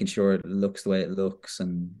 making sure it looks the way it looks,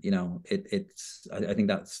 and I think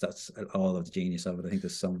that's all of the genius of it. I think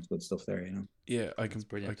there's so much good stuff there. Yeah, I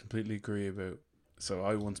completely agree about. So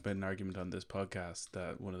I once made an argument on this podcast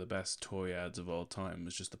that one of the best toy ads of all time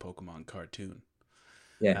was just the Pokemon cartoon.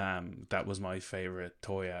 Yeah. That was my favorite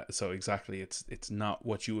toy ad. So exactly, it's not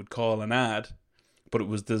what you would call an ad, but it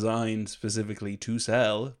was designed specifically to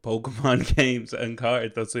sell Pokemon games and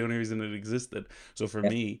cards. That's the only reason it existed. So for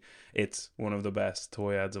me, it's one of the best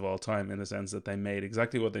toy ads of all time, in the sense that they made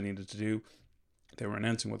exactly what they needed to do. They were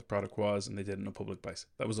announcing what the product was, and they did it in a public place.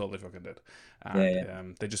 That was all they fucking did.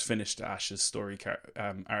 And they just finished Ash's story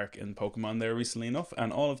arc in Pokemon there recently enough,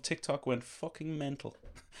 and all of TikTok went fucking mental.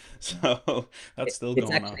 So that's still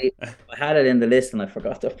going on. I had it in the list and I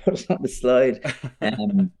forgot to put it on the slide.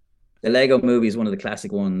 The Lego movie is one of the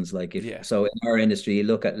classic ones. Like, so in our industry, you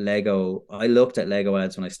look at Lego. I looked at Lego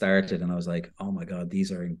ads when I started, and I was like, oh my God,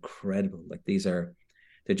 these are incredible. Like,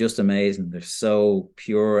 they're just amazing. They're so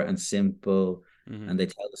pure and simple. And they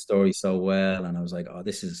tell the story so well, and I was like, oh,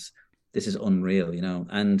 this is unreal,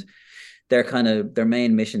 and their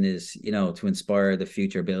main mission is, to inspire the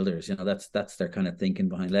future builders. That's their kind of thinking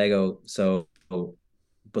behind Lego. So,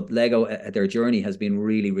 but Lego, their journey has been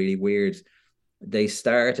really, really weird. They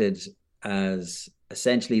started as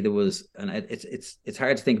essentially there was, and it's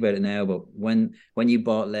hard to think about it now, but when you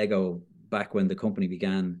bought Lego back when the company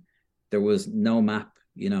began, there was no map.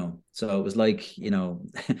 So it was like, it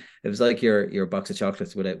was like your box of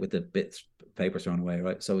chocolates with the bits paper thrown away,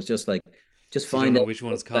 right? So it was just like, find out which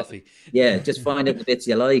one's coffee. Yeah, just find out the bits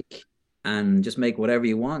you like, and just make whatever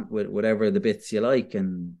you want with whatever the bits you like,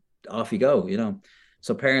 and off you go, you know.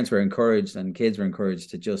 So parents were encouraged and kids were encouraged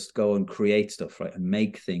to just go and create stuff, right, and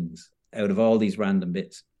make things out of all these random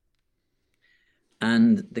bits.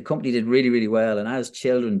 And the company did really, really well. And as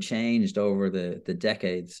children changed over the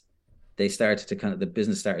decades, they started to the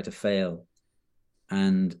business started to fail.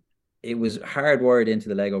 And it was hardwired into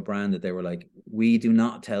the Lego brand that they were like, we do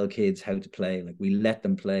not tell kids how to play, like we let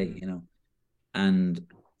them play, you know. And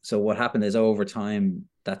so what happened is over time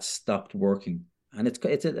that stopped working. And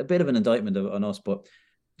it's a bit of an indictment on us, but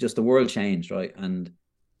just the world changed, right? And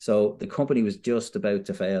so the company was just about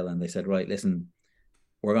to fail, and they said, right, listen,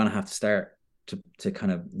 we're going to have to start to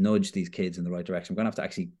kind of nudge these kids in the right direction. We're going to have to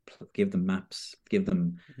actually give them maps, give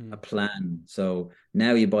them a plan. So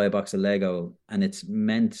now you buy a box of Lego and it's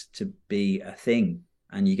meant to be a thing,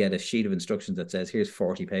 and you get a sheet of instructions that says, here's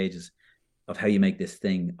 40 pages of how you make this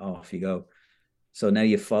thing, off you go. So now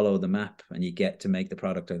you follow the map and you get to make the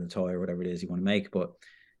product or the toy or whatever it is you want to make.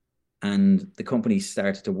 And the company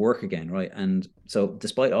started to work again, right? And so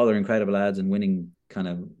despite all their incredible ads and winning kind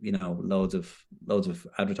of, you know, loads of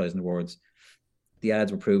advertising awards, the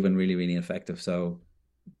ads were proven really, really effective. So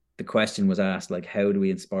the question was asked, like, how do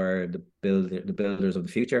we inspire the builders of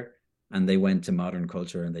the future? And they went to modern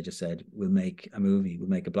culture and they just said, we'll make a movie, we'll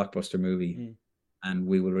make a blockbuster movie, and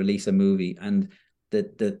we will release a movie. And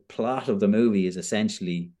the plot of the movie is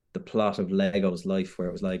essentially the plot of Lego's life, where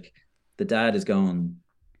it was like the dad is going,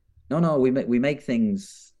 no, we make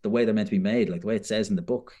things the way they're meant to be made, like the way it says in the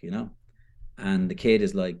book, you know. And the kid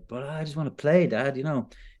is like, but I just want to play, Dad, you know.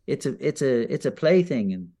 It's a play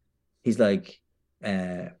thing. And he's like,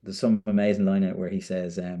 there's some amazing line out where he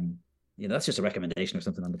says, you know, that's just a recommendation or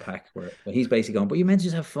something on the pack, where he's basically going, but you meant to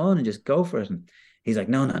just have fun and just go for it. And he's like,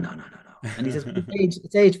 no. And he says,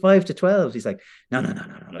 it's age 5 to 12. He's like, no,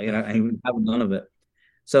 you know, and he wouldn't have none of it.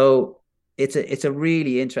 So it's a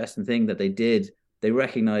really interesting thing that they did. They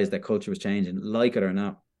recognized that culture was changing, like it or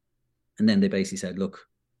not. And then they basically said, look,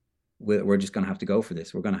 we're just going to have to go for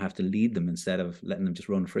this. We're going to have to lead them instead of letting them just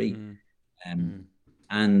run free.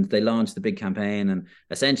 And they launched the big campaign. And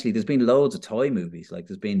essentially, there's been loads of toy movies. Like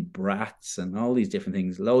there's been Bratz and all these different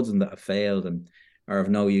things, loads of them that have failed and are of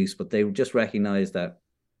no use. But they just recognized that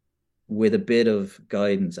with a bit of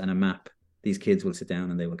guidance and a map, these kids will sit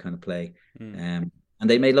down and they will kind of play. And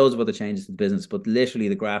they made loads of other changes to the business, but literally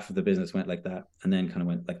the graph of the business went like that and then kind of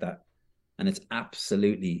went like that. And it's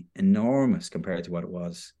absolutely enormous compared to what it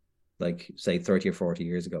was, like, say, 30 or 40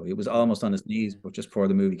 years ago. It was almost on its knees, but just before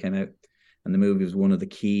the movie came out. And the movie was one of the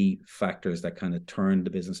key factors that kind of turned the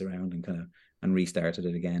business around and restarted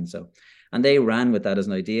it again. So, and they ran with that as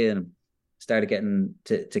an idea and started getting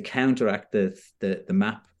to counteract the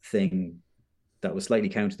map thing that was slightly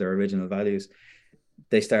counter their original values.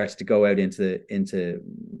 They started to go out into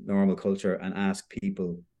normal culture and ask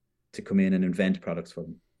people to come in and invent products for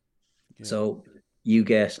them. Yeah. So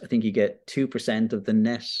I think you get 2% of the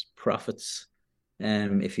net profits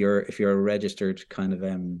if you're a registered kind of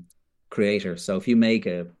creator. So if you make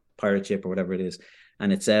a pirate ship or whatever it is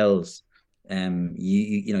and it sells,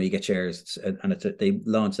 you get shares. And they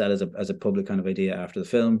launched that as a public kind of idea after the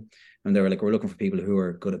film, and they were like, we're looking for people who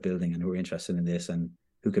are good at building and who are interested in this and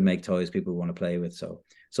who can make toys people want to play with. So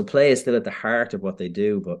play is still at the heart of what they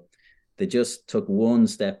do, but they just took one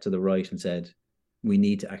step to the right and said, we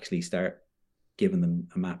need to actually start giving them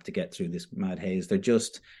a map to get through this mad haze.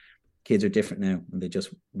 Kids are different now, and they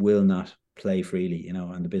just will not play freely, you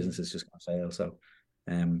know, and the business is just going to fail. So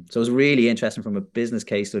it was really interesting from a business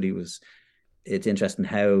case study. It's interesting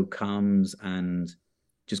how comms and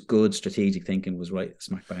just good strategic thinking was right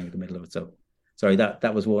smack bang in the middle of it. So sorry,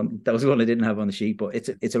 that was one I didn't have on the sheet, but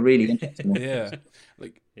it's a really interesting one. Yeah,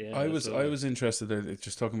 like I was interested there,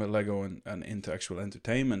 just talking about Lego and into actual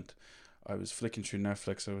entertainment. I was flicking through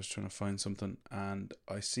Netflix. I was trying to find something, and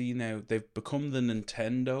I see now they've become the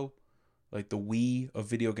Nintendo, like the Wii of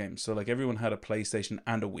video games. So like everyone had a PlayStation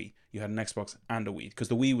and a Wii. You had an Xbox and a Wii, because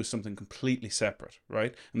the Wii was something completely separate,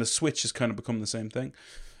 right? And the Switch has kind of become the same thing.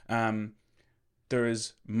 There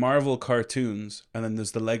is Marvel cartoons, and then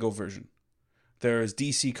there's the Lego version. There is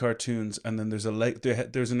DC cartoons, and then there's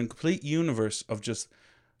there's an complete universe of just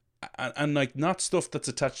and like not stuff that's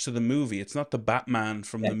attached to the movie. It's not the Batman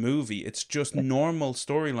from the movie. It's just normal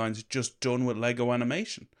storylines just done with Lego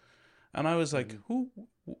animation. And I was like,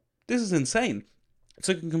 this is insane. It's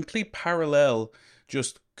like a complete parallel,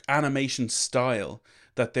 just animation style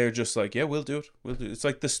that they're just like, yeah, we'll do it. It's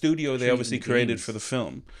like the studio they obviously created for the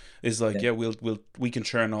film is like, yeah, we can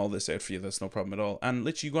churn all this out for you. That's no problem at all. And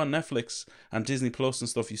literally, you go on Netflix and Disney Plus and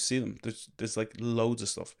stuff, you see them. There's like loads of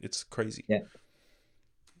stuff. It's crazy. Yeah.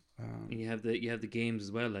 You have the games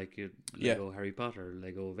as well, like your Yeah, Lego Harry Potter,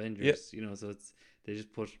 Lego yeah. Avengers. So they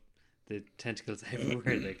just put the tentacles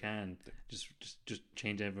everywhere they can. Just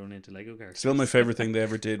change everyone into Lego characters. Still, my favorite thing they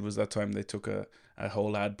ever did was that time they took a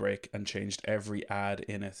whole ad break and changed every ad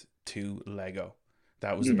in it to Lego.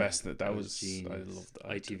 That was the best. That was genius. I loved that.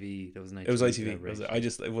 ITV. That was an ITV. It was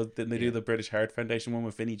ITV. Didn't they do Yeah. the British Heart Foundation one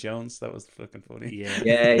with Vinnie Jones? That was fucking funny. Yeah,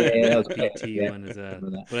 Yeah, that was BT yeah. one as well. Remember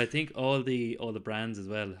that. But I think all the brands as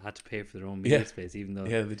well had to pay for their own Yeah. media space, even though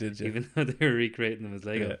Yeah, they did. Yeah, they were recreating them as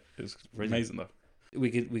Lego. yeah, it was Brilliant. amazing though. We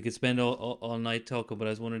could spend all night talking, but I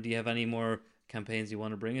was wondering, do you have any more campaigns you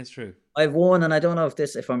want to bring us through? I've won, and I don't know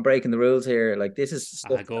if I'm breaking the rules here. Like, this is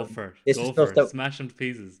stuff Go for it. this is stuff that Smash them to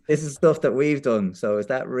pieces. this is stuff that we've done. So is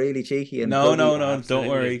that really cheeky? And No, totally- don't Absolutely.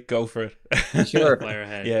 worry, go for it. Sure. Fire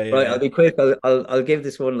ahead. Yeah, yeah. Right, yeah. I'll be quick. I'll give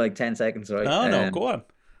this one like 10 seconds. Right? No, go on.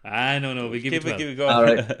 No, we give it 12. Give it go. All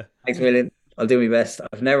right. Thanks a million. I'll do my best.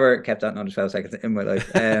 I've never kept that under 12 seconds in my life.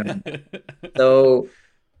 So,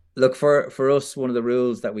 look, for us, one of the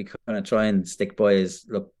rules that we kind of try and stick by is,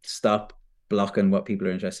 look, stop blocking what people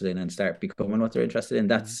are interested in and start becoming what they're interested in.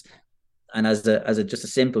 That's and as a just a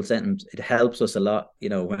simple sentence, it helps us a lot,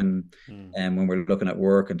 when we're looking at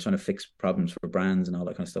work and trying to fix problems for brands and all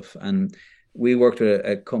that kind of stuff. And we worked with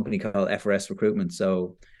a company called FRS Recruitment.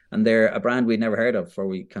 And they're a brand we'd never heard of before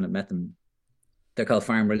we kind of met them. They're called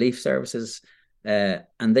Farm Relief Services. And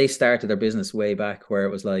they started their business way back where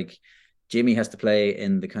it was like, Jimmy has to play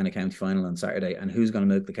in the kind of county final on Saturday, and who's going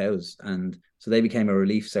to milk the cows? And so they became a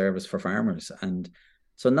relief service for farmers. And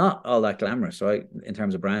so not all that glamorous, right? In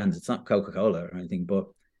terms of brands, it's not Coca-Cola or anything, but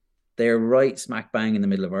they're right smack bang in the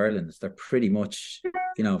middle of Ireland. They're pretty much,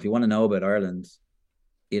 if you want to know about Ireland,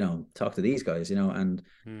 talk to these guys, and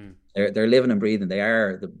they're living and breathing. They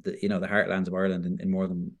are the heartlands of Ireland in more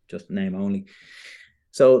than just name only.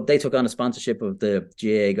 So they took on a sponsorship of the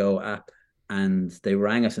GAA Go app. And they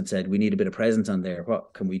rang us and said, we need a bit of presence on there.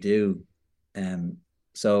 What can we do?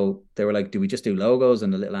 So they were like, do we just do logos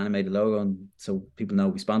and a little animated logo? And so people know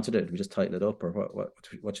we sponsored it. We just title it up, or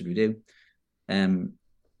what should we do? And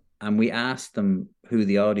we asked them who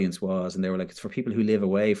the audience was. And they were like, it's for people who live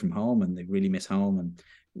away from home and they really miss home. And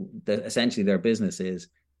essentially their business is,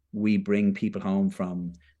 we bring people home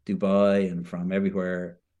from Dubai and from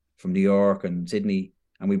everywhere, from New York and Sydney,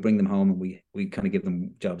 and we bring them home and we kind of give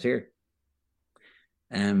them jobs here.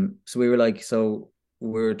 So we were like, so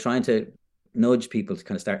we're trying to nudge people to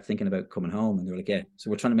kind of start thinking about coming home. And they were like, yeah. So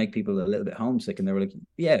we're trying to make people a little bit homesick. And they were like,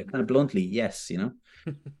 yeah, kind of bluntly, yes,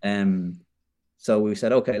 So we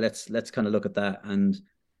said, okay, let's kind of look at that. And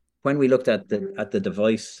when we looked at the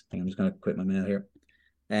device, I'm just going to quit my mail here.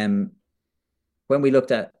 When we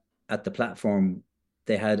looked at the platform,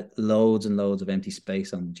 they had loads and loads of empty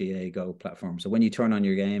space on the GAA Go platform. So when you turn on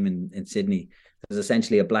your game in Sydney, there's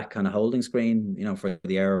essentially a black kind of holding screen, for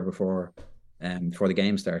the hour before the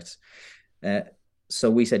game starts. So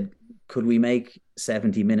we said, could we make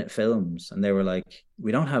 70-minute films? And they were like,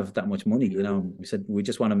 we don't have that much money, We said, we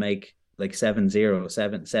just want to make like 70.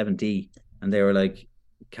 And they were like,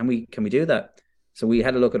 can we do that? So we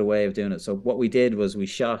had to look at a way of doing it. So what we did was we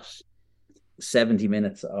shot 70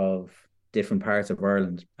 minutes of different parts of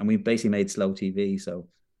Ireland, and we basically made slow TV. So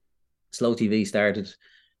slow TV started,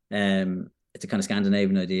 it's a kind of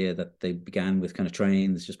Scandinavian idea that they began with kind of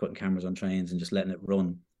trains, just putting cameras on trains and just letting it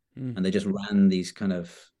run. And they just ran these kind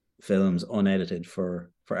of films unedited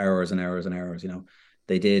for hours and hours and hours.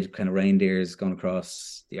 They did kind of reindeers going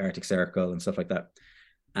across the Arctic Circle and stuff like that.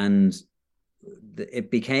 And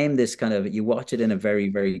it became this kind of, you watch it in a very,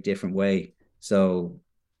 very different way. So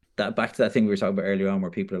that back to that thing we were talking about earlier on,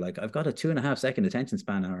 where people are like, I've got a 2.5 second attention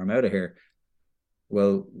span or I'm out of here.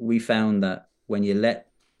 Well, we found that when you let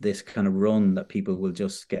this kind of run, that people will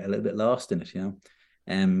just get a little bit lost in it,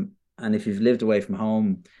 and if you've lived away from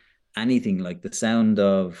home, anything like the sound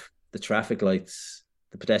of the traffic lights,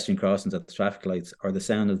 the pedestrian crossings at the traffic lights, or the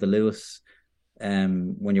sound of the Lewis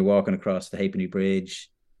when you're walking across the Halfpenny Bridge,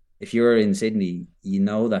 if you're in Sydney,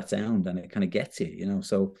 that sound and it kind of gets you,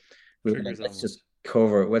 so let's just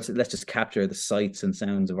capture the sights and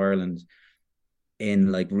sounds of Ireland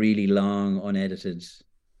in like really long unedited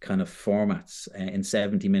kind of formats in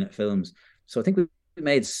 70-minute films. So I think we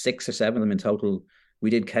made 6 or 7 of them in total. We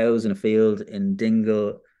did cows in a field in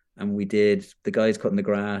Dingle, and we did the guys cutting the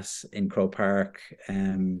grass in Crow Park.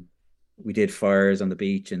 We did fires on the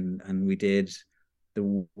beach, and we did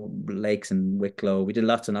the lakes in Wicklow. We did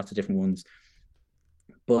lots and lots of different ones.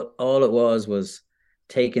 But all it was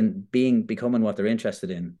becoming what they're interested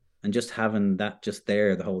in, and just having that just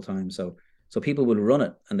there the whole time. So people would run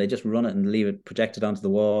it, and they just run it and leave it projected onto the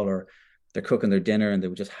wall, or they're cooking their dinner and they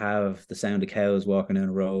would just have the sound of cows walking down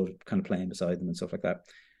the road kind of playing beside them and stuff like that.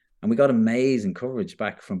 And we got amazing coverage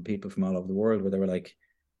back from people from all over the world where they were like,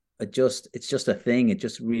 it's just a thing. It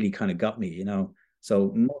just really kind of got me, you know.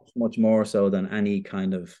 So much more so than any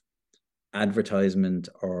kind of advertisement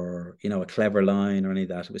or, you know, a clever line or any of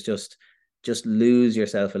that. It was just lose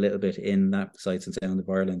yourself a little bit in that sights and sound of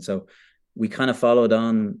Ireland. So we kind of followed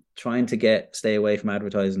on trying to stay away from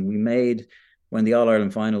advertising. We made, when the All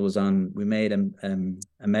Ireland final was on, we made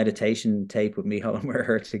a meditation tape with Micheál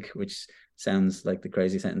Marhertig, which sounds like the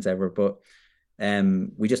craziest sentence ever, but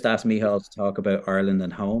we just asked Micheál to talk about Ireland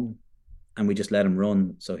and home, and we just let him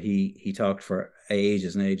run. So he talked for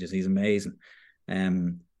ages and ages. He's amazing.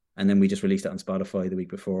 And then we just released it on Spotify the week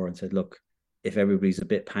before and said, look, if everybody's a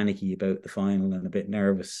bit panicky about the final and a bit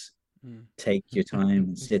nervous, take your time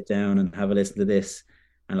and sit down and have a listen to this,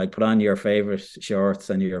 and like put on your favorite shorts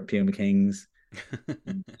and your Puma Kings,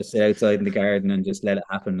 just sit outside in the garden and just let it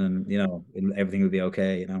happen, and you know everything will be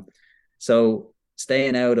okay. You know, so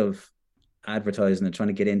staying out of advertising and trying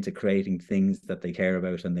to get into creating things that they care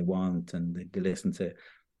about and they want and they listen to.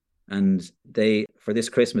 And for this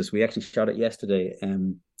Christmas, we actually shot it yesterday.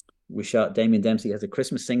 We shot, Damien Dempsey has a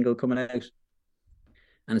Christmas single coming out,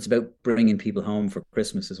 and it's about bringing people home for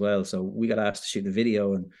Christmas as well. So we got asked to shoot the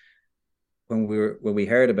video, and when we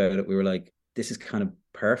heard about it, we were like, this is kind of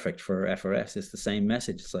perfect for FRS. It's the same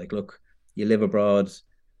message. It's like, look, you live abroad,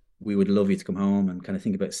 we would love you to come home and kind of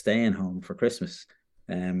think about staying home for Christmas.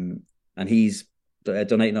 And he's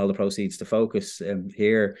donating all the proceeds to Focus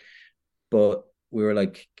here. But we were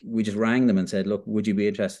like, we just rang them and said, look, would you be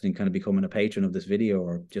interested in kind of becoming a patron of this video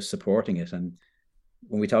or just supporting it? And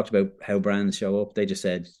when we talked about how brands show up, they just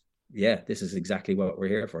said, yeah, this is exactly what we're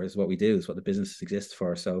here for. This is what we do. It's what the business exists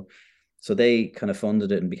for. So they kind of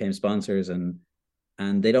funded it and became sponsors, and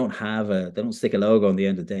they don't stick a logo on the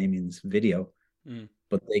end of Damien's video,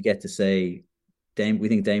 but they get to say, we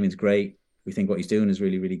think Damien's great. We think what he's doing is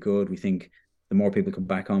really, really good. We think the more people come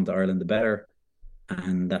back home to Ireland, the better.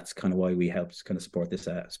 And that's kind of why we helped kind of support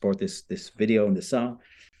this video and this song.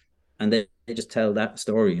 And they just tell that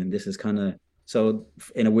story. And this is kind of, so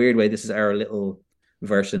in a weird way, this is our little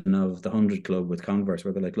version of the 100 Club with Converse,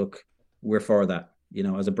 where they're like, look, we're for that. You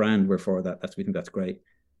know, as a brand, we're for that. We think that's great.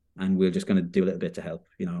 And we're just going to do a little bit to help,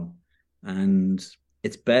 you know. And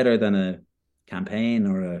it's better than a campaign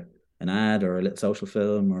or an ad or a little social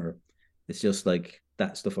film, or it's just like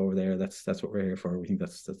that stuff over there. That's what we're here for. We think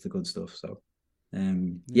that's the good stuff. So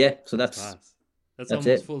so that's almost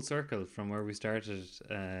it. Full circle from where we started.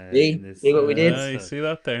 See what we did? You see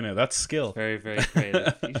that there now? That's skill. Very, very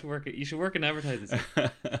creative. You should work in advertising.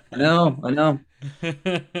 I know.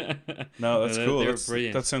 No, that's cool.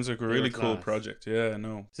 Brilliant. That sounds like a really cool project. Yeah, I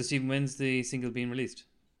know. So, Stephen, when's the single being released?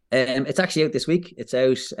 It's actually out this week. It's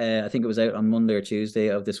out. I think it was out on Monday or Tuesday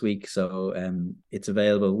of this week. So it's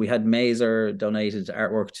available. We had Mazer donated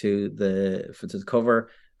artwork to the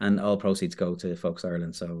cover, and all proceeds go to Focus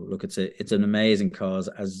Ireland. So look, it's an amazing cause,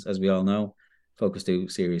 as we all know. Focus do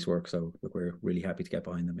serious work, so look, we're really happy to get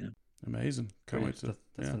behind them. You know, amazing. Can't wait to.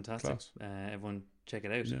 That's fantastic. Everyone, check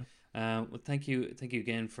it out. Yeah. Well, thank you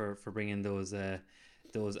again for bringing those ads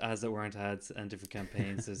that weren't ads and different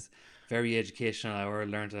campaigns. It's very educational. I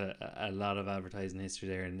learned a lot of advertising history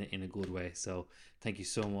there in a good way. So thank you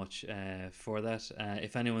so much for that.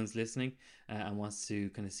 If anyone's listening and wants to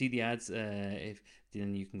kind of see the ads,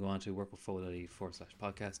 then you can go on to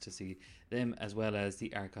workwithfo.ie/podcast to see them, as well as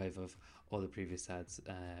the archive of all the previous ads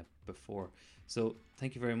before. So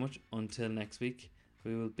thank you very much. Until next week,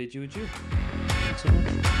 we will bid you adieu. Thanks so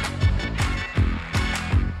much.